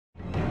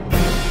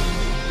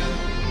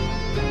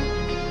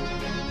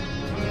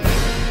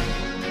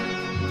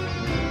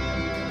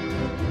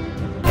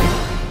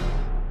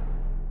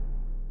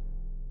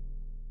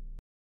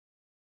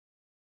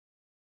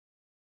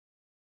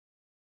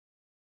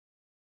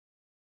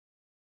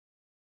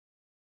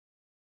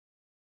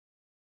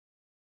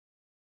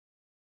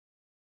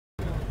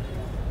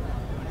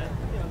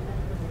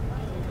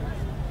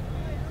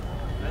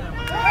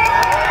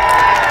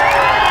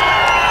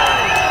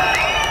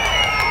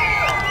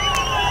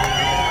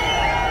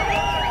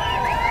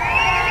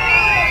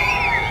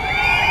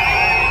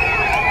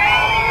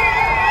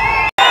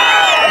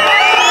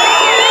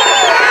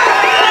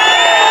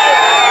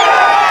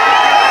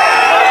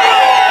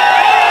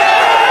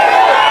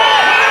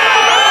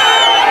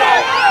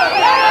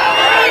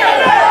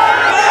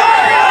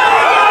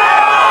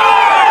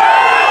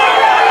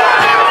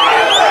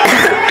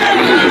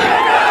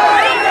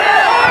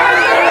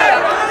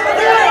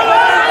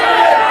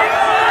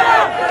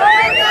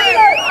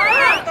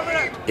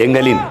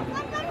எங்களின்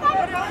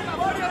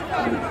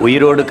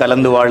உயிரோடு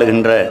கலந்து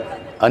வாழுகின்ற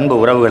அன்பு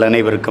உறவுகள்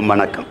அனைவருக்கும்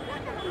வணக்கம்.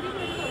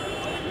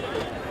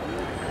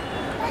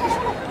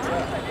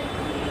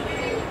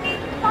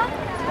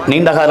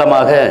 நீண்ட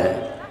காலமாக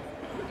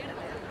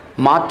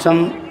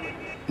மாற்றம்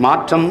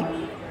மாற்றம்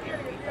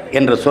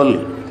என்ற சொல்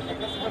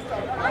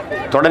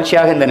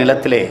தொடர்ச்சியாக இந்த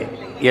நிலத்திலே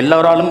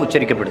எல்லோராலும்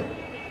உச்சரிக்கப்படும்.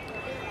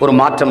 ஒரு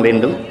மாற்றம்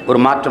வேண்டும், ஒரு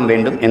மாற்றம்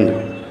வேண்டும் என்று.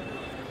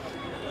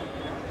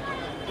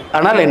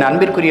 ஆனால் என்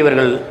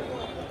அன்பிற்குரியவர்கள்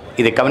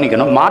இதை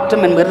கவனிக்கணும்.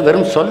 மாற்றம் என்பது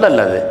வெறும் சொல்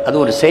அல்ல, அது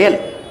ஒரு செயல்.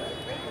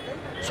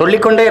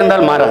 சொல்லிக்கொண்டே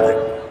இருந்தால் மாறாது.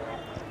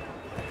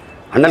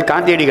 அண்ணல்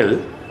காந்தியடிகள்,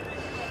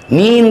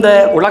 நீ இந்த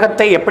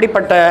உலகத்தை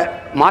எப்படிப்பட்ட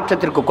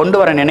மாற்றத்திற்கு கொண்டு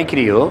வர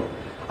நினைக்கிறியோ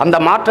அந்த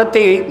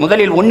மாற்றத்தை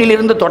முதலில்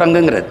உன்னிலிருந்து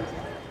தொடங்குங்கிறது.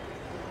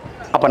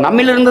 அப்போ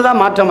நம்மிலிருந்து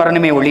தான் மாற்றம்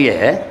வரணுமே ஒழிய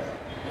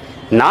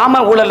நாம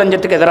ஊழல்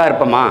லஞ்சத்துக்கு எதிராக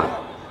இருப்போமா?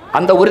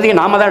 அந்த உறுதியை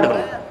நாம தான்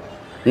எடுக்கணும்.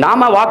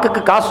 நாம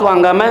வாக்குக்கு காசு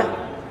வாங்காமல்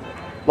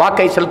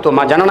வாக்கை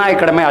செலுத்துவோமா? ஜனநாயக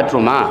கடமை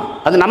ஆற்றுவோமா?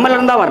 அது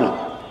நம்மளிருந்து தான் வரணும்.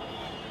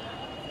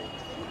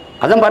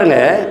 அதான் பாருங்க,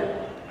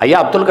 ஐயா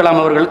அப்துல்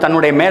கலாம் அவர்கள்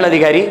தன்னுடைய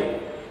மேலதிகாரி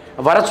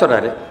வர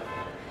சொல்கிறாரு.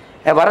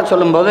 வர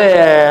சொல்லும்போது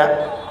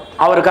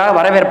அவருக்காக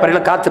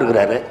வரவேற்பறையில்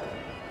காத்திருக்கிறாரு.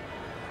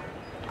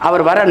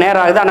 அவர் வர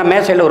நேரம் ஆகுது. ஆனால்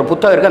மேசையில் ஒரு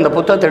புத்தகம் இருக்குது. அந்த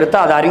புத்தகத்தை எடுத்து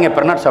அது அறிஞர்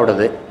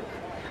பெர்னாட்ஸாவோடது.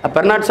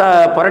 பெர்னாட்ஸா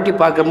புரட்டி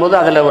பார்க்கும்போது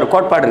அதில் ஒரு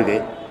கோட்பாடு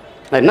இருக்குது.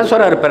 என்ன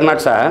சொல்கிறாரு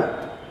பெர்னாட்ஸா?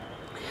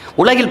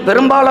 உலகில்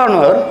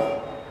பெரும்பாலானோர்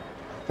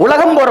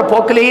உலகம் போகிற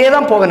போக்கிலேயே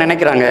தான் போக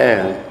நினைக்கிறாங்க.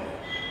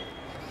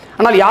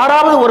 ஆனால்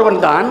யாராவது ஒருவன்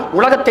தான்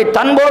உலகத்தை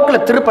தன்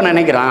போக்கில் திருப்ப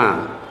நினைக்கிறான்.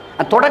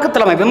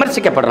 தொடக்கத்தில் அவன்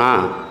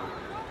விமர்சிக்கப்படுறான்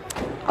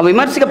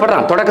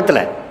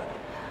தொடக்கத்தில்.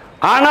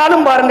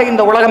 ஆனாலும் பாருங்க,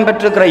 இந்த உலகம்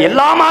பெற்றிருக்கிற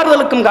எல்லா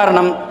மாறுதலுக்கும்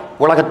காரணம்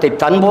உலகத்தை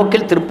தன்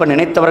போக்கில் திருப்ப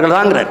நினைத்தவர்கள்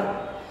தாங்கிறார்.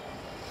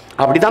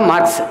 அப்படிதான்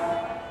மார்க்ஸ்,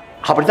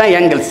 அப்படிதான்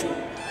ஏங்கல்ஸ்,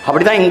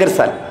 அப்படிதான்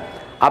இங்கர்சால்,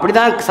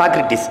 அப்படிதான்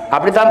சாக்ரட்டிஸ்,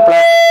 அப்படிதான்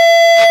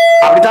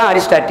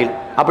அரிஸ்டாட்டில்,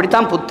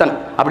 அப்படித்தான் புத்தன்,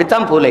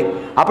 அப்படித்தான் பூலே,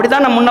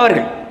 அப்படித்தான் நம்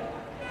முன்னவர்கள்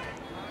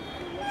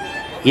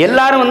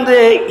எல்லாரும்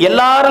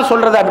எல்லாரும்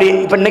சொல்றது அப்படி.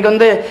 இப்போ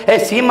இன்னைக்கு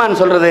சீமான்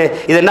சொல்றது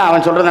இது என்ன,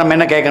 அவன் சொல்றது நம்ம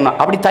என்ன கேட்கணும்,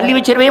 அப்படி தள்ளி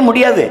வச்சிடவே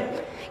முடியாது.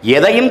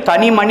 எதையும்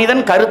தனி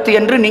மனிதன் கருத்து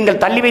என்று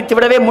நீங்கள் தள்ளி வைத்து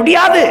விடவே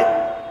முடியாது.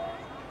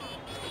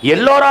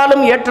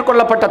 எல்லோராலும்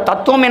ஏற்றுக்கொள்ளப்பட்ட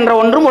தத்துவம் என்ற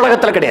ஒன்றும்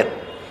உலகத்தில் கிடையாது.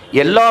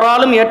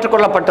 எல்லோராலும்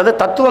ஏற்றுக்கொள்ளப்பட்டது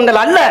தத்துவங்கள்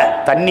அல்ல,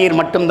 தண்ணீர்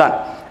மட்டும்தான்.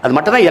 அது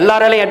மட்டும்தான்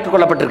எல்லாராலையும்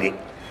ஏற்றுக்கொள்ளப்பட்டிருக்கு.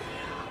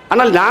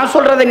 ஆனால் நான்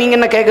சொல்றதை நீங்க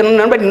என்ன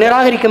கேட்கணும்னு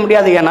நிராகரிக்க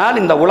முடியாது. ஏனால்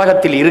இந்த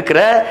உலகத்தில் இருக்கிற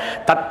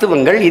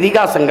தத்துவங்கள்,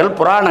 இதிகாசங்கள்,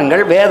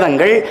 புராணங்கள்,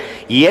 வேதங்கள்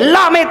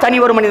எல்லாமே தனி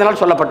ஒரு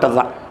மனிதனால் சொல்லப்பட்டது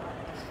தான்.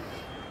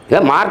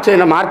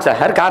 மார்க்ஸ்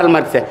கார்ல்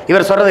மார்க்ஸ்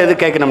இவர் சொல்றதை எது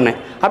கேட்கணும்னு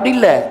அப்படி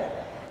இல்லை.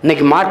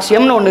 இன்னைக்கு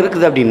மார்க்சியம்னு ஒன்று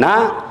இருக்குது அப்படின்னா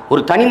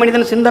ஒரு தனி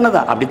மனிதன் சிந்தனை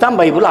தான். அப்படித்தான்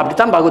பைபிள்,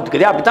 அப்படித்தான்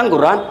பகவத்கீதை, அப்படித்தான்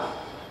குர்ஆன்.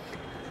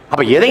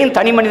 அப்போ எதையும்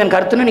தனி மனிதன்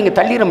கருத்துன்னு நீங்கள்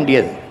தள்ளிட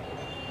முடியாது.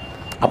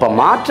 அப்போ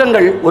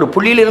மாற்றங்கள் ஒரு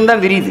புள்ளியிலிருந்து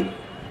தான் விரியுது.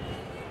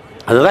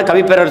 அதுதான்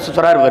கவிப்பேரரசு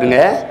சொல்றாரு பாருங்க,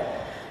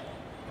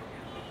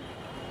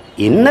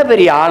 என்ன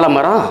பெரிய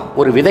ஆலமரம்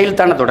ஒரு விதையில்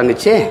தானே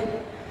தொடங்குச்சு.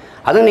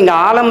 அதுவும் நீங்கள்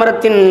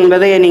ஆலமரத்தின்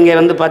விதையை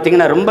நீங்கள்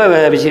பார்த்தீங்கன்னா ரொம்ப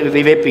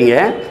விதைப்பீங்க.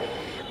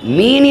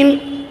 மீனின்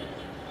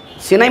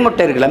சினை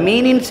முட்டை இருக்குல்ல,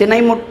 மீனின் சினை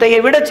முட்டையை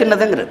விட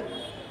சின்னதுங்கிறது,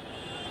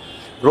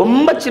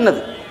 ரொம்ப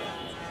சின்னது.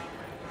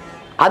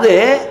 அது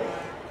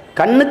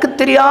கண்ணுக்கு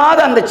தெரியாத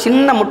அந்த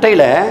சின்ன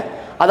முட்டையில்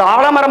அது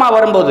ஆலமரமாக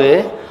வரும்போது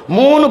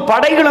 3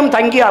 படைகளும்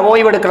தங்கி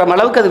ஓய்வெடுக்கிற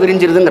அளவுக்கு அது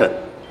விரிஞ்சிருதுங்கிறது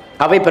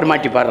அவை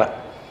பெருமாட்டி பாடுறான்.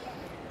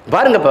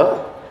 பாருங்க, இப்போ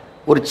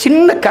ஒரு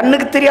சின்ன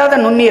கண்ணுக்கு தெரியாத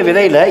நுண்ணிய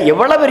விதையில்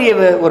எவ்வளோ பெரிய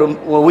ஒரு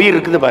உயிர்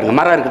இருக்குது பாருங்க,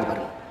 மரம் இருக்குது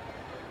பாருங்க.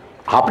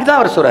 அப்படிதான்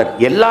அவர் சொல்றார்.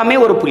 எல்லாமே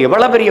ஒரு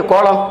எவ்வளோ பெரிய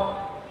கோலம்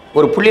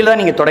ஒரு புள்ளியில்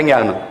தான் நீங்கள் தொடங்கி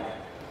ஆகணும்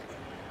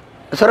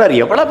சொல்றார்.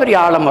 எவ்வளோ பெரிய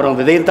ஆலமரம்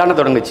விதையில் தானே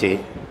தொடங்குச்சு.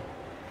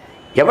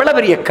 எவ்வளோ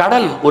பெரிய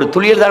கடல் ஒரு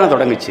துளியில் தானே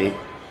தொடங்குச்சு.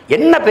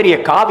 என்ன பெரிய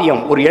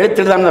காவியம் ஒரு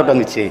எழுத்தில் தானே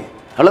தொடங்குச்சு.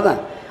 அவ்வளோதான்.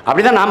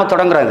 அப்படிதான் நாம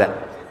தொடங்குறோம். இதை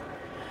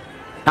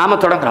நாம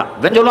தொடங்குறோம்.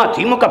 சொல்லுவான்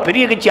திமுக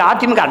பெரிய கட்சி,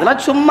 அதிமுக அதெல்லாம்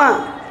சும்மா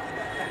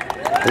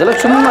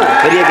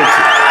பெரிய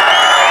கட்சி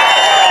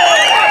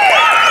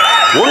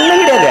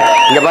ஒண்ணும் கிடையாது.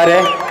 இங்க பாரு,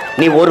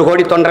 நீ 1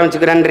 கோடி தொண்டரை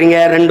வச்சுக்கிறேன்றீங்க,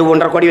 2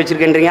 1.5 கோடி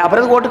வச்சிருக்கேன்றீங்க,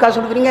 அப்புறம் ஓட்டு காசு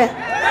கொடுக்குறீங்க.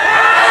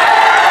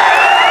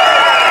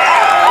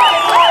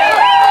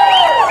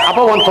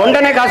 அப்போ உன்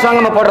தொண்டனே காசு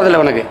வாங்காம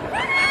போடுறதில்ல உனக்கு.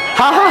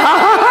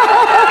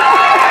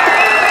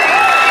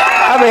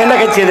 அப்ப என்ன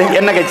கட்சி இது?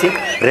 என்ன கட்சி?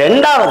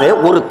 2வது,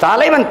 ஒரு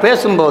தலைவன்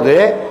பேசும்போது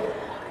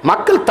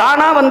மக்கள்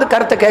தானா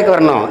கருத்தை கேட்க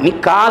வரணும். நீ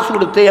காசு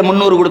கொடுத்து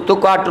 300 கொடுத்து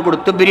குவார்டர்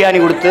கொடுத்து பிரியாணி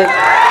கொடுத்து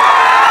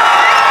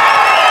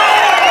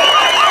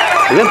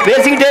இவன்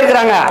பேசிக்கிட்டே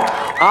இருக்கிறாங்க.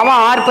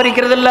 அவன்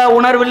ஆர்ப்பரிக்கிறது இல்லை,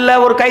 உணர்வு இல்லை,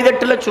 ஒரு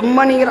கைதட்டு இல்லை,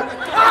 சும்மா நீங்கிறான்.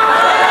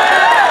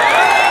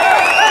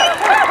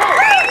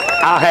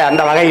 ஆக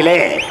அந்த வகையிலே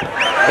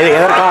இது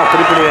எதற்காக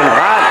குறிப்பிடுவேன்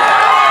என்றால்,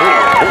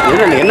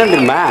 என்ன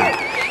தெரியுமா,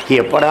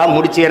 எப்படா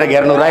முடிச்சு எனக்கு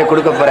 200 ரூபாய்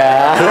கொடுக்க போற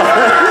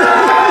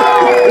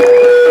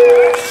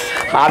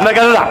அந்த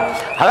கதை தான்.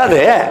 அதாவது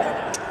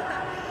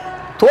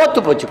தோத்து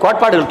போச்சு,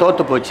 கோட்பாடுகள்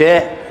தோத்து போச்சு,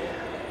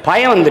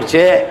 பயம்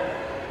வந்துருச்சு.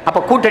 அப்போ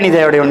கூட்டணி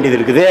தேவைய வேண்டியது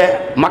இருக்குது,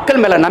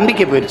 மக்கள் மேலே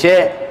நம்பிக்கை போயிடுச்சு.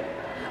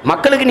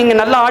 மக்களுக்கு நீங்கள்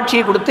நல்ல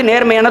ஆட்சியை கொடுத்து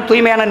நேர்மையான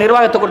தூய்மையான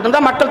நிர்வாகத்தை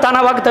கொடுத்துருந்தா மக்கள்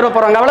தானாக வாக்கு தருவ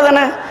போகிறாங்க.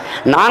 அவ்வளோதானே.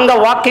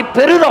 நாங்கள் வாக்கை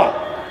பெறுறோம்,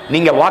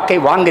 நீங்கள் வாக்கை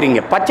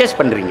வாங்குறீங்க, பர்ச்சேஸ்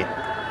பண்ணுறீங்க.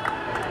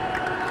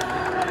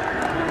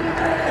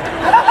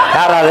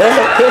 யாராவது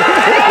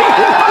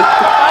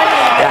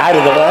யார்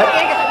இது?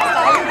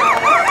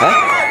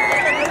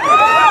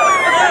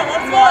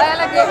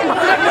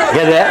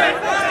 எது?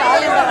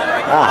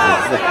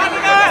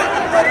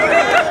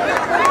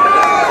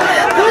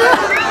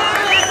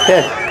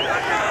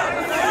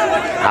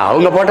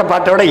 அவங்க போட்ட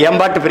பாட்டை விட என்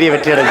பாட்டு பெரிய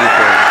வெற்றி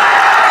அடைஞ்சிச்சு.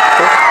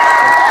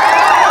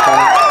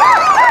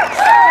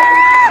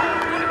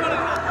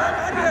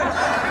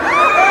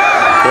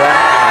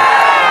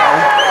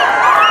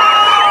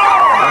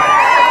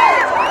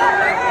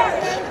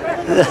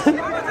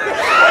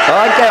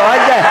 Okay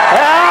okay.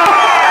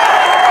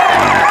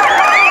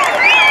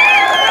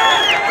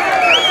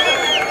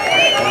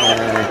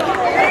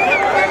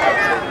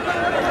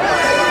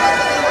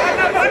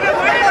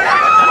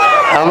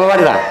 நம்ம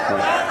மாதிரிதான்.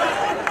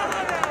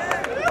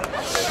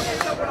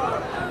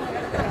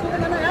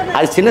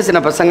 அது சின்ன சின்ன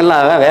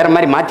பசங்கள்லாம் வேற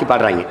மாதிரி மாற்றி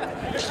பாடுறாங்க.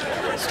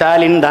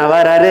 ஸ்டாலின் தான்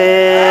வராரு,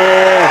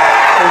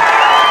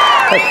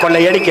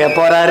 கொள்ளையடிக்க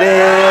போறாரு,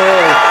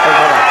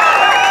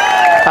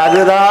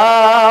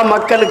 அதுதான்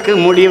மக்களுக்கு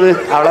முடிவு.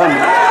 அவ்வளோதான்.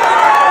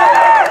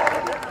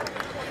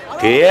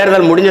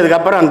 தேர்தல் முடிஞ்சதுக்கு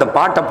அப்புறம் அந்த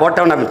பாட்டை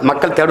போட்டவன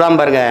மக்கள் தேடுவாம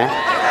பாருங்க.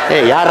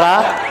 யாரா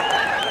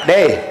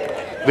டேய்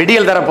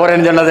விடியல் தர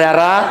போறேன்னு சொன்னது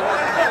யாரா?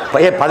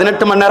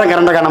 18 மணி நேரம்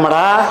கரண்ட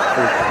காணமாடா.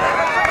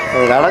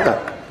 அழகம்.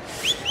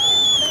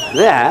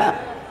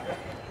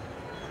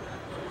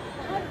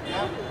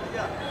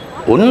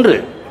 ஒன்று,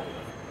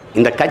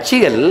 இந்த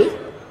கட்சிகள்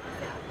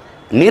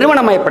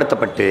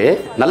நிறுவனமயப்படுத்தப்பட்டு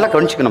நல்லா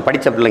கவனிச்சுக்கணும்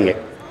படித்த பிள்ளைங்க.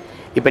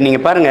 இப்போ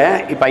நீங்கள் பாருங்கள்,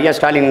 இப்போ ஐயா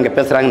ஸ்டாலின் இங்கே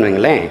பேசுகிறாங்கன்னு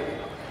வைங்களேன்.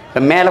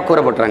 இப்போ மேலே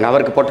கூரை போட்டுறாங்க,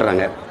 அவருக்கு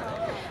போட்டுறாங்க.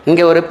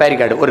 இங்கே ஒரு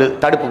பேரிகார்டு, ஒரு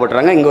தடுப்பு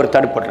போட்டுறாங்க, இங்கே ஒரு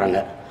தடுப்பு போட்டுறாங்க.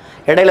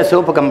 இடையில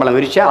சிவப்பு கம்பளம்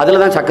விரிச்சா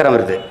அதில் தான் சக்கரம்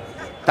வருது,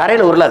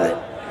 தரையில் உருளாது,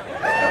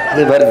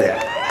 அது வருது.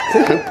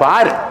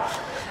 பாரு,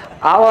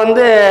 அவன்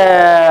வந்து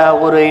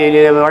ஒரு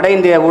வட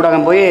இந்திய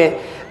ஊடகம் போய்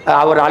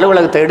அவர்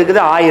அலுவலகத்தை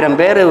எடுக்குது, 1000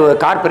 பேர்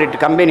கார்பரேட்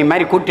கம்பெனி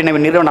மாதிரி கூட்டின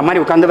நிறுவனம்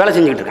மாதிரி உட்காந்து வேலை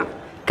செஞ்சுக்கிட்டு இருக்கான்.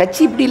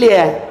 கட்சி இப்படி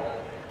இல்லையே,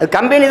 அது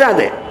கம்பெனி தான்.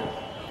 அது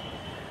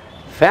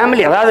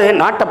ஃபேமிலி, அதாவது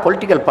not a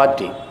political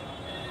party,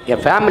 a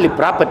family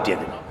property.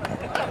 அது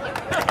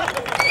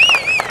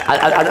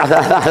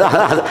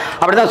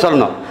அப்படி தான்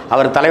சொல்லணும்.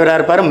 அவர் தலைவராக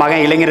இருப்பார்,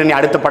 மகன் இளைஞரணி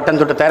அடுத்த பட்டம்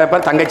தொட்டு தயாராக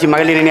இருப்பார், தங்கச்சி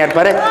மகளிரணியாக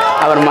இருப்பார்,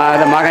 அவர்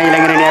மகன்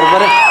இளைஞரணியாக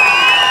இருப்பார்.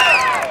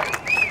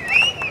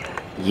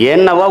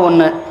 என்னவோ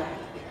ஒன்று.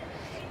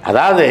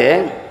 அதாவது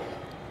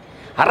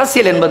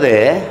அரசியல் என்பது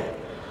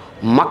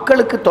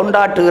மக்களுக்கு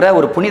தொண்டாற்றுகிற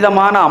ஒரு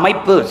புனிதமான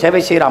அமைப்பு,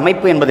 சேவை செய்கிற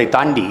அமைப்பு என்பதை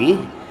தாண்டி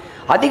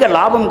அதிக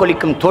லாபம்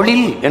கொளிக்கும்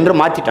தொழில் என்று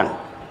மாற்றிட்டாங்க.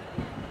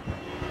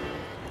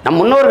 நம்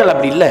முன்னோர்கள்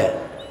அப்படி இல்லை.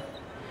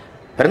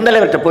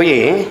 பெருந்தலைவர்கிட்ட போய்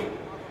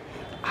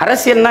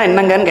அரசியல்னா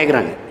என்னங்கன்னு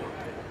கேட்குறாங்க.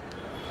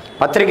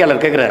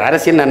 பத்திரிகையாளர் கேட்குறாரு,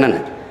 அரசியல்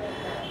என்னன்னு.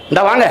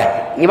 இந்த வாங்க,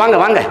 நீ வாங்க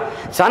வாங்க,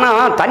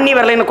 சனம் தண்ணி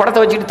வரலைன்னு குடத்தை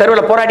வச்சுக்கிட்டு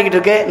தெருவில் போராடிக்கிட்டு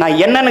இருக்கு, நான்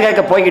என்னன்னு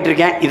கேட்க போய்கிட்டு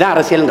இருக்கேன், இதுதான்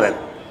அரசியல்ங்கிறது.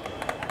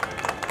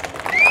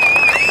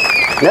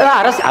 இதுதான்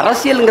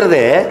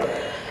அரசியலுங்கிறது.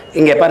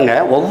 இங்கே பாருங்க,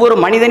 ஒவ்வொரு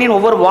மனிதனின்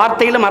ஒவ்வொரு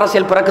வார்த்தையிலும்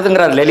அரசியல்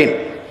பிறக்குதுங்கிறார் லெலின்.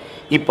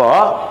 இப்போ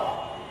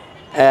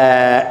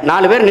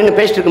 4 பேர் நின்று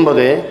பேசிட்டு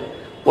இருக்கும்போது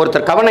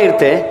ஒருத்தர் கவனம்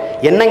எடுத்து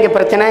என்ன இங்கே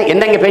பிரச்சனை,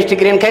 என்ன இங்கே பேசிட்டு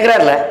இருக்கிறேன்னு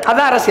கேட்குறாருல,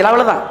 அதான் அரசியல்.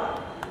 அவ்வளோதான்.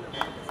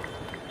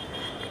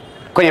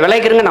 கொஞ்சம்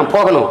விளைக்கிறீங்க, நான்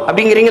போகணும்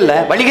அப்படிங்கிறீங்கல்ல,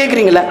 வழி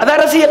கேட்குறீங்கல்ல, அது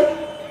அரசியல்.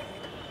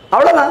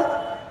 அவ்வளோதான்.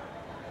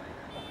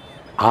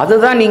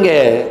 அதுதான்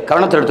நீங்கள்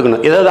கவனத்தில்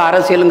எடுத்துக்கணும். ஏதாவது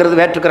அரசியலுங்கிறது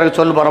வேற்றுக்கிறது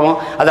சொல்ல போகிறோம்,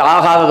 அது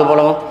ஆகாதது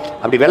போலவும்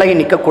அப்படி விலகி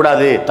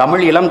நிற்கக்கூடாது.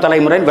 தமிழ் இளம்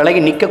தலைமுறை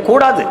விலகி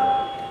நிற்கக்கூடாது.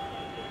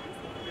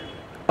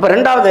 அப்போ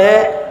 2வது,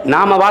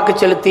 நாம் வாக்கு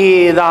செலுத்தி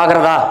இது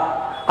ஆகிறதா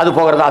அது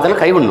போகிறதா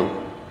அதெல்லாம் கைவிடணும்.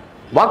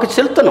 வாக்கு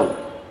செலுத்தணும்.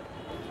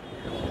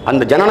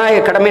 அந்த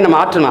ஜனநாயக கடமை நம்ம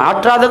ஆற்றணும்.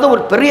 ஆற்றாதது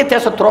ஒரு பெரிய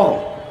தேச துரோகம்,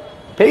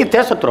 பெரிய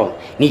தேச துரோகம்.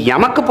 நீ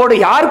எமக்கு போடு,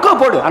 யாருக்கோ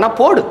போடு, ஆனால்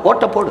போடு,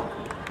 ஓட்ட போடு,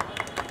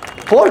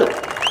 போடு.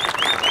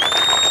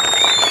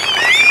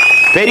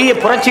 பெரிய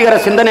புரட்சிகர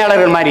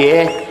சிந்தனையாளர்கள் மாதிரி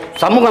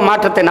சமூக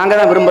மாற்றத்தை நாங்கள்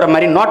தான் விரும்புகிற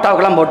மாதிரி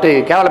நோட்டாவுக்கெல்லாம் போட்டு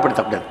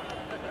கேவலப்படுத்தக்கூடாது.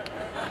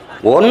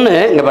 ஒன்று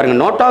இங்கே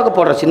பாருங்கள், நோட்டாவுக்கு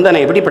போடுற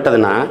சிந்தனை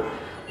எப்படிப்பட்டதுன்னா,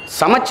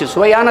 சமைச்சு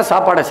சுவையான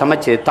சாப்பாடை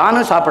சமைச்சு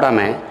தானும் சாப்பிடாம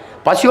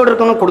பசியோடு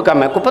இருக்கணும்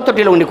கொடுக்காம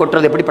குப்பைத்தொட்டியில் உண்டி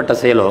கொட்டுறது எப்படிப்பட்ட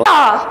செயலோ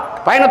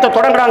பயணத்தை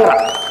தொடங்குறாங்க.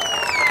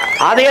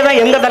 அதே தான்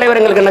எங்கள் தலைவர்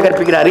எங்களுக்கு என்ன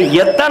கற்பிக்கிறாரு,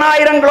 எத்தனை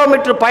 1000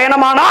 கிலோமீட்டர்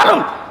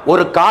பயணமானாலும்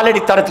ஒரு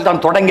காலடி தரத்தில்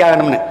தான் தொடங்கி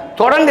ஆகணும்னு.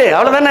 தொடங்கு,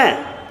 அவ்வளோதானே.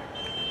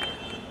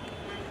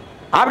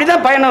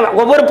 அப்படிதான் பயணம்.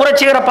 ஒவ்வொரு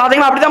புரட்சிகர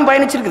பாதையும் அப்படிதான்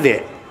பயணிச்சிருக்குது.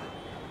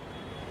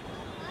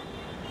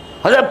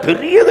 அதான்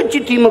பெரிய கட்சி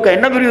திமுக.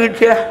 என்ன பெரிய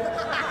கட்சி?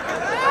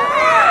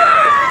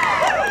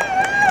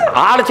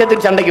 ஆளு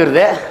சேர்த்துக்கு சண்டைக்கு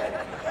வருது,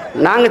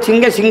 நாங்கள்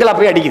சிங்களா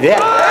போய் அடிக்குது.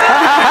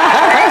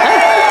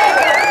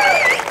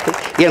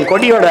 என்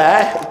கொடியோட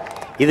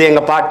இது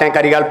எங்கள் பாட்டன்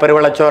கரிகால்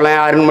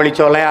பெருவளச்சோழன்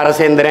அருண்மொழிச்சோழன்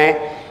அரசேந்திரன்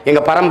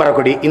எங்கள் பரம்பரை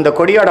கொடி. இந்த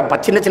கொடியோட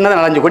சின்ன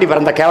சின்னதாக 4-5 கொடி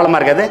பிறந்த கேவலமாக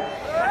இருக்காது,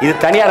 இது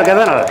தனியாக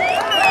இருக்கிறது தான் நல்லது.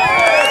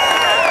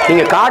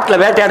 நீங்கள்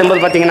காட்டில்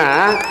வேட்டையாடும்போது பார்த்தீங்கன்னா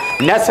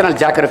நேஷனல்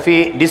ஜியோகிராஃபி,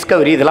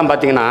 டிஸ்கவரி இதெல்லாம்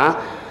பார்த்தீங்கன்னா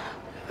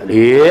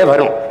அப்படியே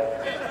வரும்.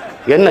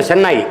 என்ன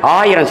சென்னாய்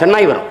 1000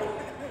 சென்னாய் வரும்.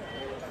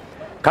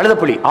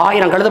 கழுதப்புலி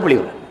 1000 கழுதப்புலி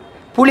வரும்.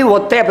 புலி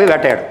ஒத்தையா போய்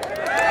வேட்டையாடும்.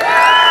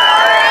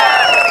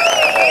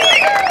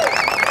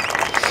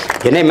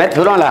 என்னை மேற்க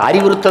சொல்லுவாங்க,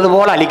 அறிவுறுத்தது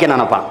போல அழிக்க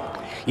நினைப்பான்.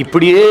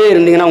 இப்படியே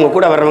இருந்தீங்கன்னா உங்க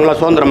கூட வர்றவங்களா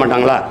சுதந்திர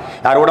மாட்டாங்களா?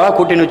 யாரோட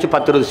கூட்டின்னு வச்சு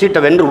 10-20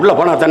 சீட்டை வென்று உள்ளே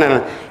போனால் தானே.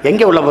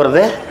 எங்கே உள்ளே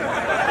போகிறது?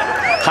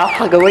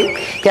 அங்கே போய்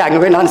அங்கே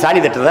போய் நான் சாணி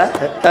தட்டுறதா?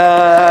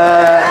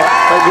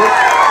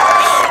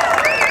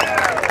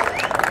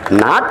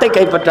 நாட்டை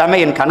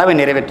கைப்பற்றாமல் என் கனவை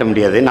நிறைவேற்ற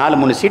முடியாது.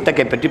 4-3 சீட்டை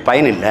கைப்பற்றி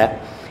பயனில்லை.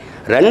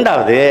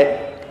 ரெண்டாவது,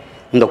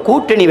 இந்த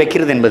கூட்டணி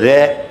வைக்கிறது என்பது,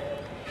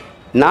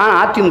 நான்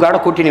அதிமுக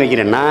கூட்டணி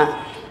வைக்கிறேன்னா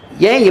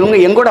ஏன் இவங்க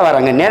எங்கூட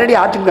வராங்க?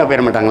 நேரடியாக அதிமுக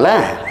போயிட மாட்டாங்களா?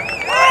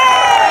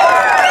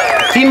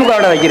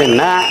 திமுகவோட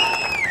வைக்கிறேன்னா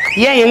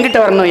ஏன் எங்கிட்ட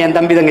வரணும்? என்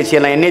தம்பி தங்கச்சி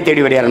எல்லாம் என்னையே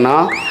தேடி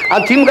விளையாடணும்.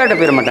 அது திமுக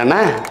போயிட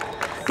மாட்டானா?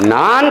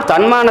 நான்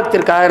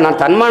தன்மானத்திற்காக,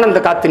 நான்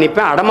தன்மானத்தை காத்து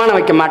நிற்பேன், அடமானம்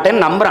வைக்க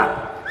மாட்டேன்னு நம்புறான்.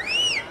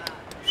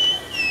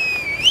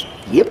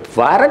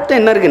 வரட்டு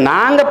என்ன இருக்கு?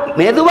 நாங்க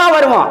மெதுவா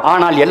வருவோம்,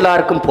 ஆனால்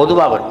எல்லாருக்கும்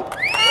பொதுவா வருவோம்.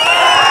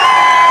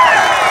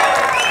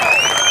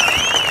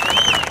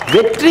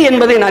 வெற்றி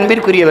என்பது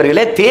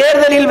அன்பிற்குரியவர்களே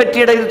தேர்தலில்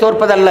வெற்றியடைந்து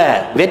தோற்பதல்ல.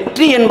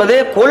 வெற்றி என்பது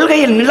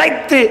கொள்கையில்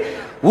நிலைத்து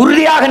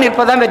உறுதியாக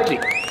நிற்பதான் வெற்றி.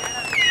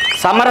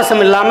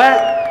 சமரசம் இல்லாம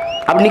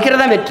அப்படி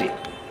நிக்கிறதான் வெற்றி.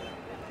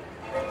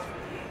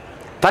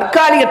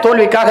 தற்காலிக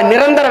தோல்விக்காக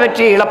நிரந்தர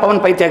வெற்றியை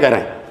இழப்பவன்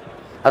பைத்தியக்காரன்.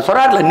 அது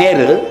சொல்றாருல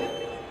நேரு,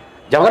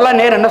 ஜவஹர்லால்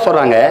நேரு என்ன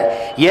சொல்றாங்க?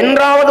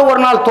 என்றாவது ஒரு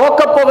நாள்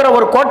தோக்க போகிற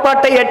ஒரு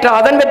கோட்பாட்டை ஏற்ற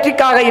அதன்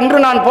வெற்றிக்காக இன்று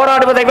நான்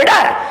போராடுவதை விட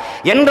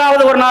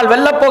என்றாவது ஒரு நாள்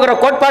வெல்ல போகிற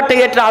கோட்பாட்டை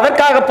ஏற்ற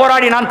அதற்காக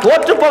போராடி நான்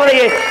தோற்று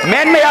போவதையே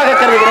மேன்மையாக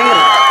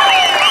கருதுகிறேன்.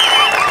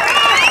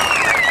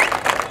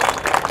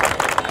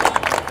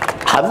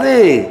 அது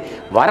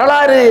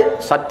வரலாறு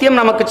சத்தியம்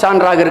நமக்கு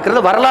சான்றாக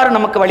இருக்கிறது, வரலாறு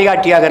நமக்கு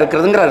வழிகாட்டியாக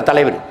இருக்கிறதுங்கிற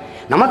தலைவர்.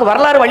 நமக்கு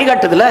வரலாறு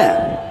வழிகாட்டுதுல.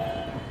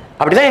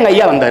 அப்படிதான் எங்க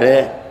ஐயா வந்தாரு.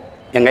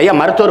 எங்க ஐயா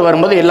மருத்துவர்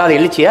வரும்போது இல்லாத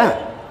எழுச்சியா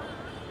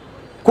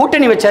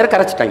கூட்டணி வச்சாரு,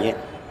 கரைச்சிட்டாங்க.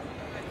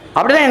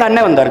 அப்படிதான் எங்க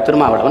அண்ணன் வந்தார்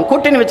திருமாவளவன்,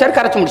 கூட்டணி வச்சாரு,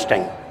 கரைச்சி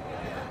முடிச்சிட்டாங்க.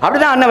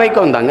 அப்படிதான் அண்ணன் வைக்க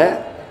வந்தாங்க.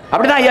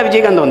 அப்படிதான் ஐயா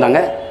விஜயகாந்த் வந்தாங்க.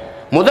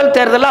 முதல்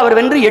தேர்தலில் அவர்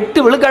வென்று 8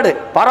 விழுக்காடு,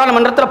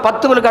 பாராளுமன்றத்தில்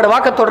 10 விழுக்காடு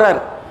வாக்க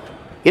தொடர்றாரு.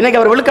 இன்னைக்கு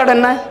அவர் விழுக்காடு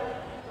என்ன?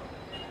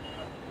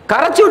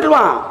 கரைச்சி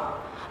விட்டுருவான்.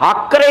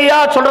 அக்கறையா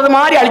சொல்றது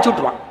மாதிரி அழிச்சு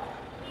விட்டுருவான்.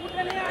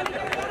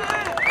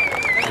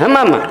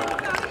 ஆமா ஆமா,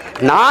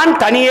 நான்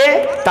தனியே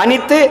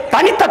தனித்து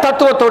தனித்த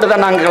தத்துவத்தோடு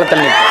தான் நாங்கள்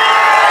களத்தில்.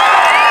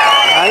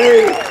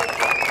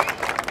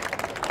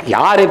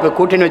 யாரு இப்ப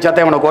கூட்டணி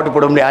வச்சாத்தான் இவனை கோட்டு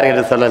போட முடியும்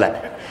யாரும் சொல்லல.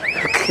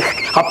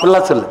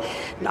 அப்படிலாம் சொல்லு.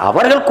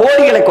 அவர்கள்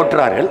கோடிகளை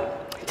கொட்டுறார்கள்.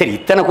 சரி,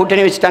 இத்தனை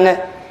கூட்டணி வச்சுட்டாங்க,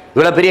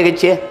 இவ்வளவு பெரிய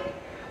கட்சி.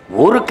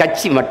 ஒரு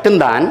கட்சி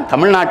மட்டும்தான்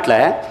தமிழ்நாட்டில்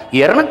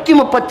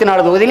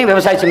 234 தொகுதியிலும்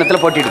விவசாய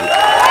சின்னத்தில் போட்டிடுது.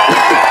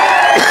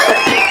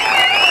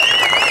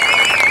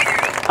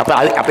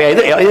 அப்ப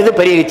இது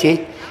பெரிய கட்சி.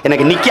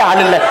 எனக்கு நிக்க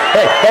ஆள் இல்லை,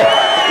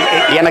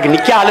 எனக்கு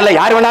நிக்க ஆள் இல்லை,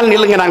 யார் வேணாலும்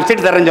நில்லுங்க நாங்கள்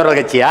சீட்டு தரேன்னு சொல்ற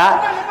கட்சியா?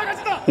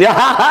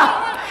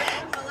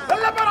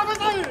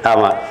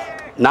 ஆமா,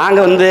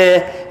 நாங்கள் வந்து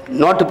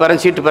நோட்டு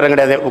பெறோம் சீட்டு பெறோம்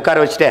கிடையாது. உட்கார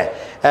வச்சுட்டு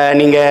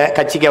நீங்கள்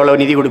கட்சிக்கு எவ்வளோ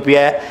நிதி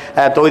கொடுப்பீங்க,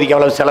 தொகுதிக்கு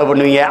எவ்வளோ செலவு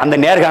பண்ணுவீங்க, அந்த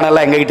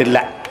நேர்காணலாம் எங்ககிட்ட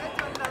இல்லை.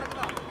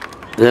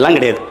 இதெல்லாம்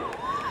கிடையாது.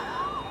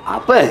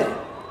 அப்போ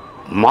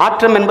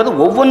மாற்றம் என்பது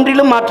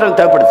ஒவ்வொன்றிலும் மாற்றம்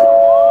தேவைப்படுது.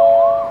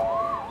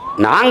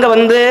 நாங்கள்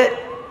வந்து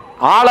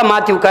ஆளை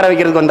மாற்றி உட்கார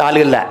வைக்கிறதுக்கு வந்த ஆளு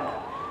இல்லை,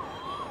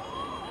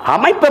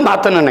 அமைப்பை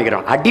மாற்றணும்னு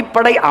நினைக்கிறோம்.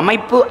 அடிப்படை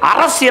அமைப்பு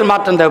அரசியல்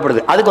மாற்றம்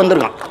தேவைப்படுது, அதுக்கு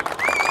வந்திருக்கோம்.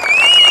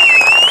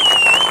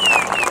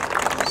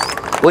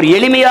 ஒரு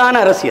எளிமையான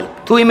அரசியல்,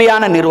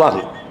 தூய்மையான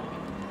நிர்வாகம்.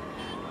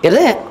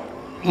 எது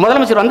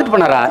முதலமைச்சர் வந்துட்டு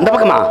போனாரா இந்த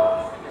பக்கமா?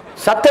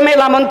 சத்தமே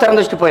இல்லாமல்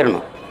திறந்து வச்சுட்டு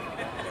போயிடணும்.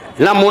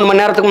 இல்லை 3 மணி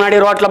நேரத்துக்கு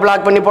முன்னாடி ரோட்டில்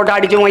பிளாக் பண்ணி போட்டு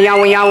அடிச்சு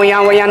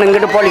ஒய்யான்னு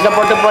இங்கிட்டு போலீஸை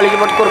போட்டு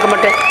கொடுக்க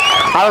மாட்டேன்.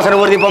 அவசர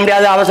ஊர்தி போக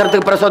முடியாது,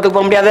 அவசரத்துக்கு பிரசவத்துக்கு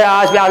போக முடியாது,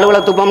 ஆஸ்பத்திரி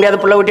அலுவலகத்துக்கு போக முடியாது,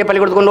 பிள்ளை ஊட்டியை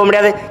பள்ளிக்கூடத்துக்கு கொண்டு போக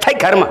முடியாது. கை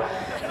கருமா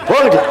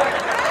போகுது,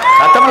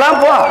 சத்தமெல்லாம்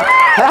போ.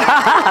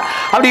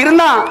 அப்படி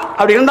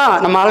இருந்தான்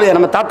நம்ம ஆளு,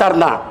 நம்ம தாத்தா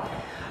இருந்தான்.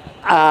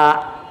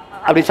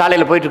 அப்படி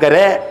சாலையில் போயிட்டு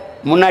இருக்காரு.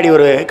 முன்னாடி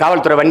ஒரு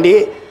காவல்துறை வண்டி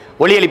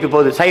ஒலி எழுப்பி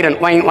போகுது, சைரன்.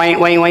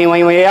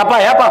 ஏப்பா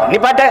ஏப்பா நீ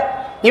பாட்ட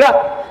நீ வா,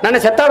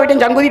 நான் செத்தா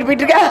வீட்டையும் சங்குதிட்டு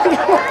போயிட்டு இருக்கேன்.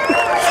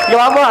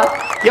 வாப்பா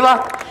வா.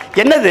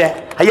 என்னது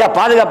ஐயா?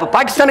 பாதுகாப்பு.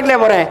 பாகிஸ்தானுக்குள்ளே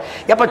போறேன்.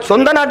 ஏப்பா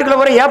சொந்த நாட்டுக்குள்ள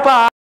போறேன். ஏப்பா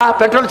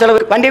பெட்ரோல் செலவு,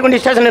 வண்டியை கொண்டு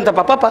ஸ்டேஷன்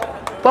எடுத்தப்பா. பாப்பா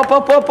போ போ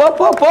போ போ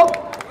போ போ.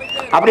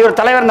 அப்படி ஒரு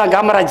தலைவர் தான்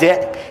காமராஜ்.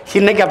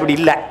 இன்னைக்கு அப்படி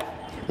இல்லை.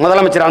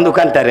 முதலமைச்சர் வந்து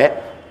உட்காந்துட்டாரு.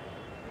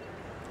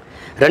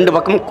 2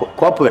 பக்கமும்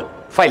கோப்புகள்,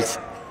 ஃபைல்ஸ்,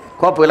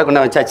 கோப்புகளை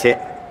கொண்டு வச்சாச்சு.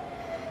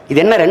 இது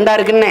என்ன 2ஆ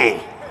இருக்குன்னு?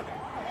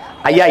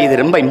 ஐயா இது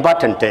ரொம்ப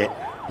இம்பார்ட்டண்ட்டு,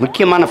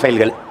 முக்கியமான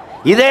ஃபைல்கள்.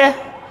 இது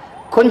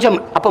கொஞ்சம்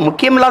அப்போ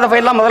முக்கியமில்லாத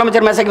ஃபைல்லாம்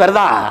முதலமைச்சர் மேசைக்கு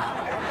வருதா?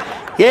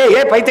 ஏ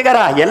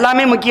பைத்தியக்காரா,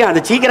 எல்லாமே முக்கியம், அது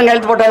சீக்கிரம்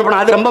கையெழுத்து போட்டு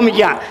அனுப்பணும், அது ரொம்ப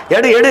முக்கியம்,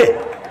 எடு.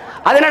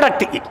 அது என்னடா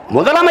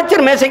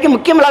முதலமைச்சர் மேசைக்கு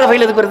முக்கியமில்லாத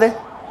ஃபைல் எதுக்கு வருது?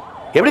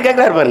 எப்படி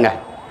கேட்குறாரு பாருங்க.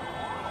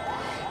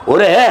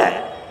 ஒரு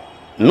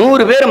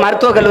 100 பேர்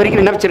மருத்துவக் கல்லூரிக்கு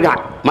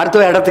விண்ணப்பிச்சிருக்கான்.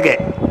 மருத்துவ இடத்துக்கு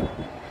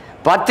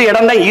 10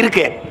 இடம் தான்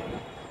இருக்கு.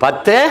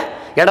 10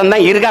 இடம்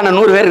தான் இருக்கு. ஆனால்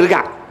 100 பேர்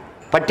இருக்கான்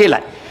பட்டியல.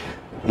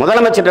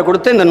 முதலமைச்சர்கிட்ட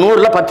கொடுத்து இந்த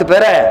 100ல் 10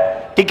 பேரை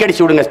டிக்கெட்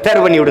அடிச்சு விடுங்க,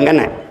 தேர்வு பண்ணி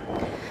விடுங்கன்னு.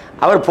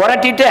 அவர்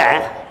புரட்டிட்டு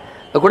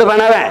கூட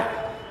வேணாவ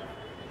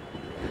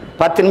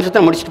 10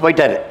 நிமிஷத்தை முடிச்சுட்டு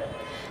போயிட்டாரு.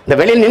 இந்த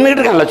வெளியில்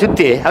நின்றுக்கிட்டு இருக்காங்களா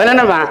சுற்றி, அதில்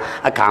என்ன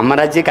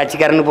காமராஜ்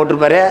கட்சிக்காரன்னு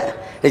போட்டிருப்பாரு,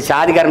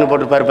 சாதிக்காரன்னு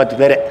போட்டிருப்பாரு 10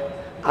 பேர்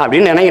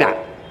அப்படின்னு நினைக்கிறான்.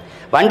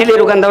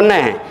 வண்டியில்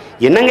உட்காந்தவுடனே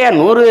என்னங்க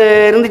 100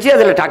 இருந்துச்சு,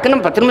 அதில்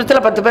டக்குன்னு 10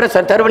 நிமிஷத்தில் 10 பேரை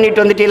தேர்வு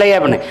பண்ணிட்டு வந்துட்டீங்களே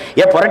அப்படின்னு.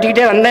 ஏன்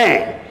புரட்டிக்கிட்டே வந்தேன்,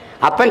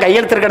 அப்போ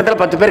கையெழுத்துருக்க இடத்துல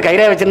 10 பேர்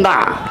கைரே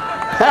வச்சுருந்தான்.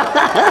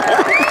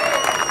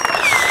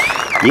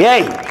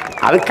 ஏய்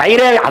அது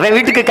கைரே அவன்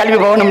வீட்டுக்கு கல்வி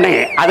போகணும்னே,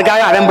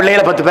 அதுக்காக அவன்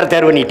பிள்ளைகளை 10 பேர்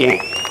தேர்வு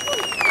பண்ணிட்டேன்.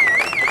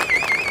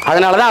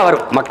 அதனால தான் அவர்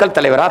மக்கள்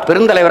தலைவராக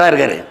பெருந்தலைவராக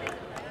இருக்கார்.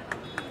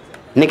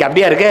 இன்னைக்கு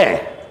அப்படியா இருக்கு?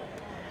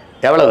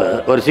 எவ்வளவு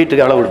ஒரு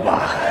சீட்டுக்கு எவ்வளோ கொடுப்பா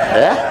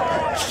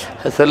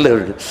சொல்லு.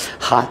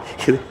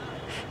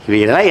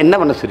 இதெல்லாம் என்ன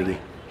பண்ண சொல்லுங்க?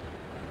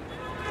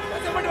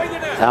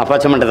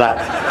 பச்சைமண்டதா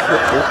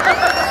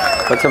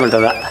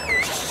பச்சைமண்டதா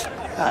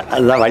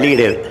அதுதான் வழி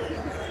கிடையாது.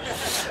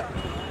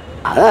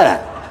 அதான்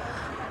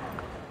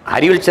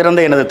அறிவில்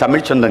சிறந்த எனது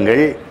தமிழ்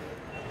சொந்தங்கள்,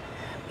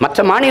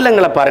 மற்ற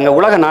மாநிலங்களை பாருங்கள்,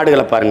 உலக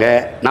நாடுகளை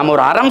பாருங்கள். நம்ம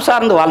ஒரு அறம்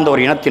சார்ந்து வாழ்ந்த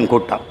ஒரு இனத்தின்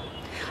கூட்டம்.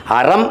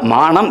 அறம்,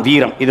 மானம்,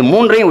 வீரம், இது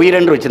 3ஐயும்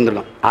உயிரென்று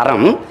வச்சுருந்துடணும்.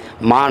 அறம்,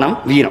 மானம்,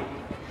 வீரம்,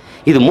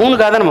 இது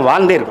 3க்காக தான் நம்ம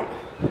வாழ்ந்தே இருக்கோம்.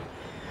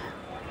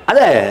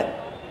 அதை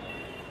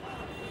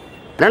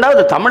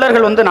ரெண்டாவது,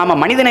 தமிழர்கள்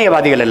நாம்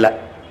மனிதநேயவாதிகள் இல்லை,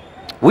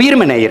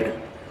 உயிர்மை நேயர்கள்.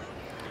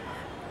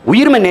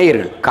 உயிர்மை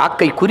நேயர்கள்.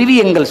 காக்கை குருவி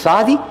எங்கள்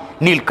சாதி,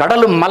 நீல்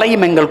கடலும்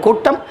மலையும் எங்கள்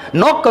கூட்டம்,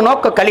 நோக்க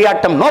நோக்க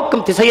களியாட்டம்,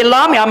 நோக்கும்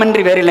திசையெல்லாம்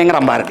யாமின்றி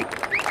வேறில்லைங்கிறான் பாரதி.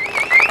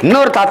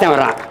 இன்னொரு தாத்தன்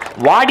வர்றான்,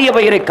 வாடிய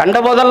பயிரை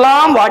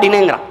கண்டபோதெல்லாம்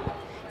வாடினேங்கிறான்.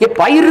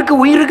 பயிருக்கு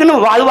உயிருக்குன்னு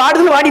அது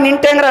வாடுதுன்னு வாடி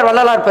நின்ட்டேங்கிறார்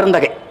வள்ளலார்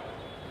பெருந்தகை.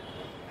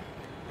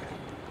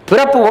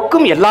 பிறப்பு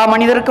ஒக்கும் எல்லா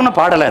மனிதருக்கும்னு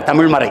பாடலை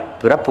தமிழ்மறை,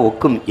 பிறப்பு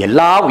ஒக்கும்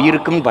எல்லா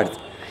உயிருக்கும் பாடுது.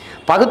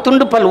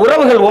 பகுத்துண்டு பல்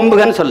உறவுகள்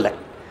ஓம்புகன்னு சொல்ல,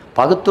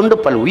 பகுத்துண்டு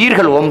பல்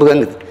உயிர்கள்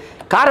ஓம்புகங்குது.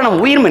 காரணம்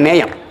உயிர்மை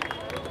நேயம்.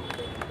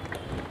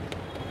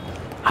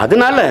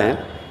 அதனால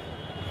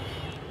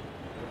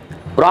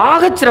ஒரு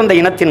ஆகச்சிறந்த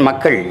இனத்தின்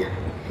மக்கள்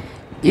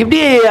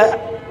இப்படி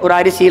ஒரு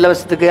அரிசி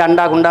இலவசத்துக்கு,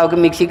 அண்டா குண்டாவுக்கு,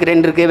 மிக்சி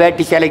கிரைண்டருக்கு,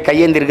 வேட்டி சேலை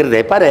கையேந்தி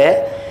இருக்கிறது பாரு.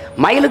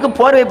 மயிலுக்கு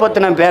போர்வை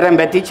போத்து நான் பேரன்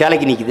பேத்தி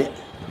சேலைக்கு நிற்குது,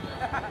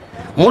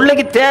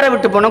 முல்லைக்கு தேரை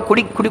விட்டு போனோம்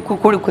குடி குடி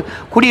குடி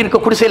குடியிருக்க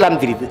குடிசை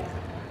இல்லாமல் தெரியுது.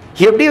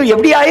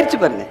 எப்படி ஆயிடுச்சு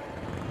பாருங்க.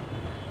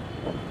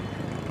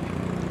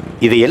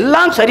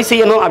 இதையெல்லாம் சரி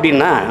செய்யணும்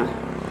அப்படின்னா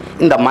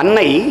இந்த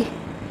மண்ணை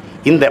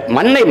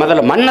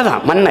முதல்ல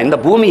மண்ணை இந்த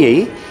பூமியை,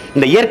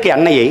 இந்த இயற்கை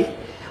அன்னையை,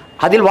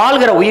 அதில்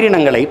வாழ்கிற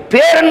உயிரினங்களை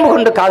பேரன்பு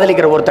கொண்டு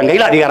காதலிக்கிற ஒருத்தன்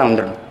கையில் அதிகாரம்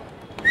வந்துடணும்.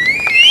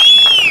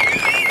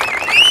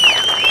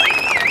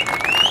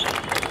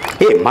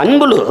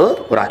 மண்புழு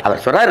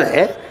அவர் சொல்றாரு,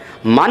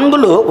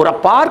 மண்புழு ஒரு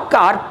பார்க்க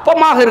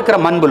அற்பமாக இருக்கிற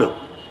மண்புழு,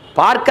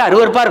 பார்க்க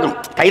அருவருப்பா இருக்கும்,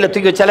 கையில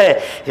தூக்கி வச்சாலே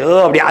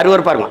அப்படி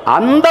அருவருப்பா இருக்கும்.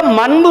 அந்த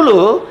மண்புழு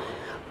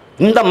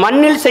இந்த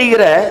மண்ணில்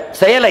செய்கிற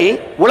செயலை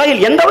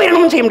உலகில் எந்த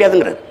உயிரினமும் செய்ய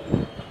முடியாதுங்கிறது.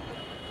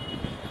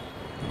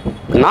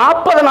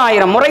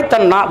 40,000 முறை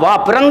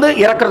பிறந்து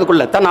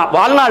இறக்கிறதுக்குள்ள தன்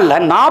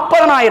வாழ்நாளில்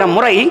 40,000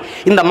 முறை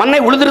இந்த மண்ணை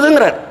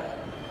உழுதுறதுங்கிறார்.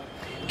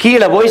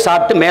 கீழே போய்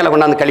சாப்பிட்டு மேலே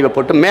கொண்டாந்து கழிவை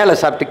போட்டு, மேலே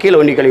சாப்பிட்டு கீழே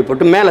ஒண்டி கழிவு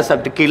போட்டு, மேலே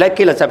சாப்பிட்டு கீழே,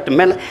 கீழே சாப்பிட்டு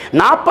மேலே,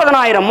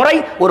 40,000 முறை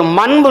ஒரு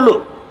மண்புழு.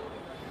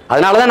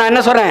 அதனால தான் நான்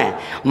என்ன சொல்றேன்,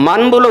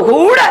 மண்புழு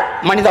கூட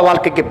மனித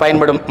வாழ்க்கைக்கு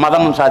பயன்படும்,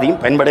 மதமும்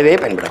சாதியும் பயன்படவே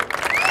பயன்படும்.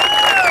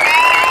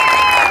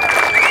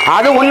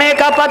 அது உன்னைய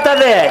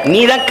காப்பாத்தாது, நீ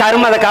தான்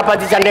கரும அதை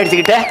காப்பாற்றி சண்டை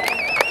அடிச்சுக்கிட்ட.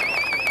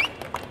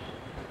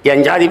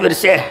 என் ஜாதி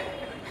பெருசே,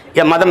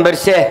 என் மதம்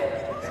பெருசே,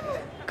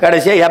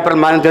 கடைசியா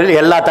ஏப்ரல் மாதம் தொழில்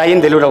எல்லா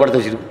தாயும் தெளிவுட கொடுத்து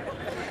வச்சிருக்கு.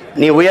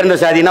 நீ உயர்ந்த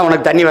சாதினா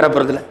உனக்கு தண்ணி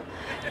வரப்போறதில்ல,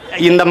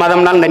 இந்த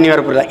மதம்னாலும் தண்ணி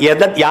வரப்போறதில்ல,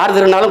 யார்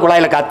திருநாளும்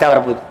குழாயில் காத்தா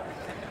வரப்போகுது.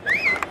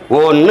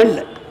 ஒன்றும்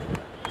இல்லை,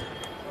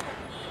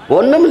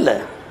 ஒன்றும் இல்லை.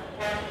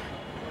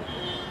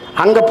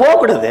 அங்கே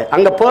போகக்கூடாது,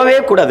 அங்கே போகவே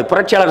கூடாது.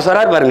 புரட்சியாளர்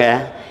சொல்றார் பாருங்க,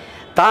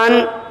 தான்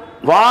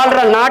வாழ்ற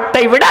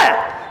நாட்டை விட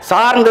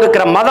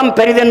சார்ந்திருக்கிற மதம்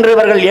பெரிதென்று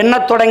இவர்கள் எண்ண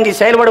தொடங்கி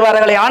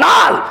செயல்படுவார்களே,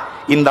 ஆனால்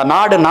இந்த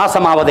நாடு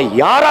நாசமாவதை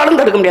யாராலும்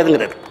தடுக்க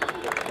முடியாதுங்கிறது.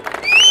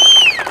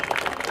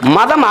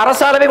 மதம்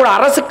அரசாலவே கூட,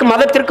 அரசுக்கு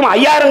மதத்திற்கும்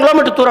 5000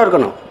 கிலோமீட்டர் தூரம்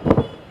இருக்கணும்.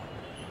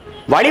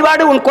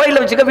 வழிபாடு உன்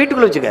கோயிலில் வச்சுக்க,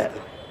 வீட்டுக்குள்ள வச்சுக்க.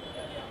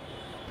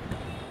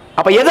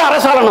 அப்ப எது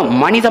அரசாளணும்?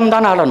 மனிதம்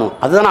தான் ஆளணும்.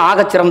 அதுதான்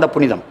ஆகச்சிறந்த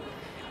புனிதம்.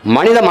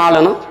 மனிதம்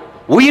ஆளணும்,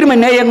 உயிர்மை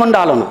நேயம் கொண்டு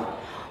ஆளணும்.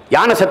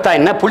 யானை செத்தா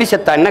என்ன, புலி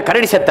செத்தா என்ன,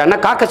 கரடி செத்தா என்ன,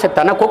 காக்க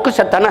செத்தா என்ன, கொக்கு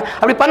செத்தா என்ன,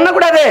 அப்படி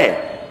பண்ணக்கூடாது.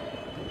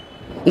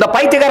 இந்த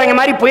பைத்தியக்காரங்க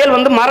மாதிரி புயல்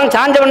வந்து மரம்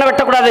சாஞ்சவன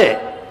வெட்டக்கூடாது.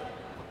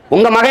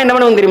 உங்க மகன் என்ன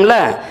பண்ணுவோம் தெரியுமில்ல,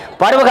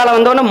 பருவகாலம்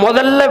வந்தவன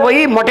முதல்ல போய்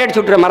மொட்டை அடிச்சு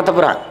விட்டுற மரத்தை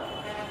புறா.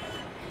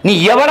 நீ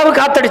எவ்வளவு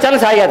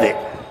காத்தடிச்சாலும் சாயாது.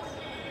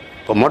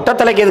 இப்போ மொட்டை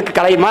தலைக்கு எதுக்கு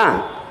கலையுமா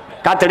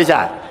காத்தடிச்சா?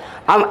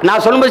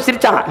 நான் சொல்லும்போது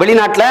சிரிச்சான்.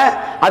 வெளிநாட்டில்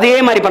அதே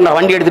மாதிரி பண்ணுறான்.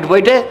 வண்டி எடுத்துகிட்டு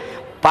போயிட்டு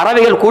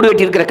பறவைகள் கூடு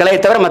வெட்டி இருக்கிற கிளையை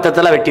தவிர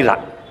மற்றத்தெல்லாம்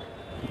வெட்டிடுறான்,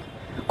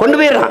 கொண்டு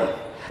போயிடுறான்.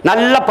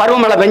 நல்ல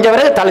பருவமழை பெஞ்ச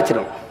பிறகு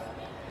தலைச்சிடும்.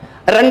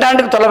 2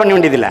 ஆண்டுக்கு தொலை பண்ண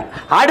வேண்டியதில்லை.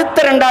 அடுத்த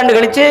 2 ஆண்டு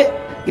கழிச்சு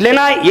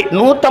இல்லைன்னா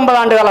 150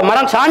 ஆண்டு கால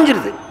மரம்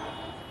சாஞ்சிருது.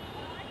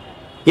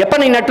 எப்ப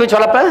நீ நட்டு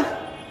சொல்லப்ப?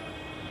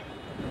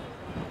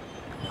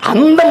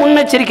 அந்த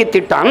முன்னெச்சரிக்கை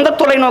திட்டம், அந்த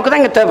தொலைநோக்கு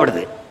தான் இங்க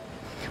தேவைப்படுது.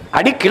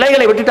 அடி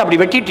கிளைகளை விட்டுட்டு அப்படி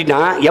வெட்டிட்டுனா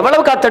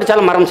எவ்வளவு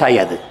காத்தடிச்சாலும் மரம்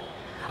சாயாது.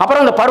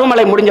 அப்புறம் அந்த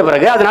பருவமழை முடிஞ்ச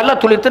பிறகு அது நல்லா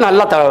துளிர்த்து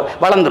நல்லா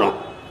வளர்ந்துடும்.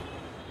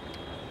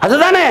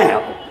 அதுதானே.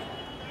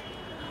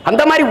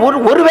 அந்த மாதிரி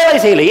ஒரு வேலை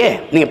செய்யலையே.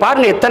 நீங்க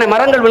பாருங்க எத்தனை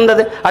மரங்கள்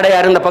விழுந்தது.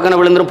 அடையாறு இந்த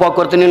பக்கம் விழுந்துரும்,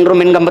 போக்குவரத்து நின்றும்,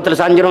 மின் கம்பத்தில்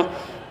சாஞ்சிரும்.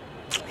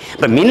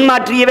 இப்ப மின்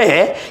மாற்றியவே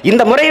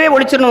இந்த முறையவே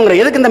ஒழிச்சிடணுங்கிற.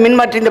 எதுக்கு இந்த மின்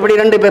மாற்றி இந்த படி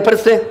 2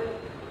 பெருசு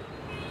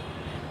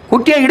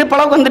குட்டியா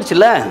இடுப்பளவுக்கு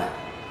வந்துருச்சுல்ல,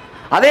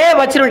 அதே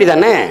வச்சிட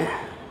வேண்டியதானே.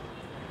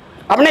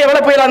 அப்படின்னா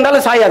எவ்வளவு புயலா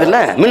இருந்தாலும் சாயாதுல்ல,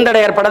 மின்தடை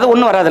ஏற்படாது,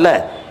 ஒன்றும் வராதுல்ல.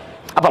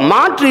 அப்ப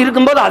மாற்று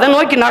இருக்கும்போது அதை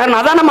நோக்கி நகரணும்.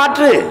 அதான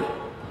மாற்று.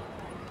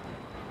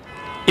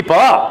 இப்போ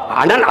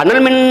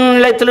அனல் மின்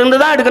நிலையத்திலிருந்து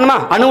தான் எடுக்கணுமா,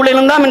 அணு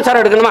உலையிலிருந்து தான்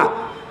மின்சாரம் எடுக்கணுமா?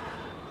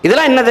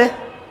 இதெல்லாம் என்னது?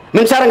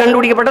 மின்சாரம்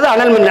கண்டுபிடிக்கப்பட்டது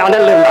அனல்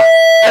இருந்தா,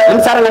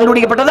 மின்சாரம்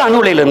கண்டுபிடிக்கப்பட்டது அணு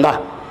உலையில இருந்தா,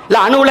 இல்ல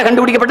அணு உலை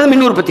கண்டுபிடிக்கப்பட்டது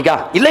மின் உற்பத்திக்கா?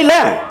 இல்ல இல்ல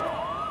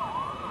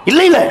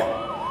இல்ல இல்ல.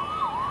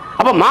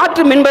 அப்ப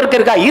மாற்று மின்பெருக்க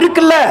இருக்கா?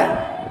 இருக்குல்ல.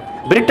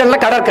 பிரிட்டன்ல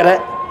கடற்கரை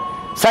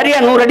சரியா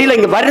 100 அடியில்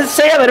இங்க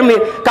வரிசையா வெறும்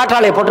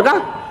காற்றாலையை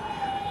போட்டிருக்கான்.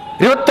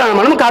 24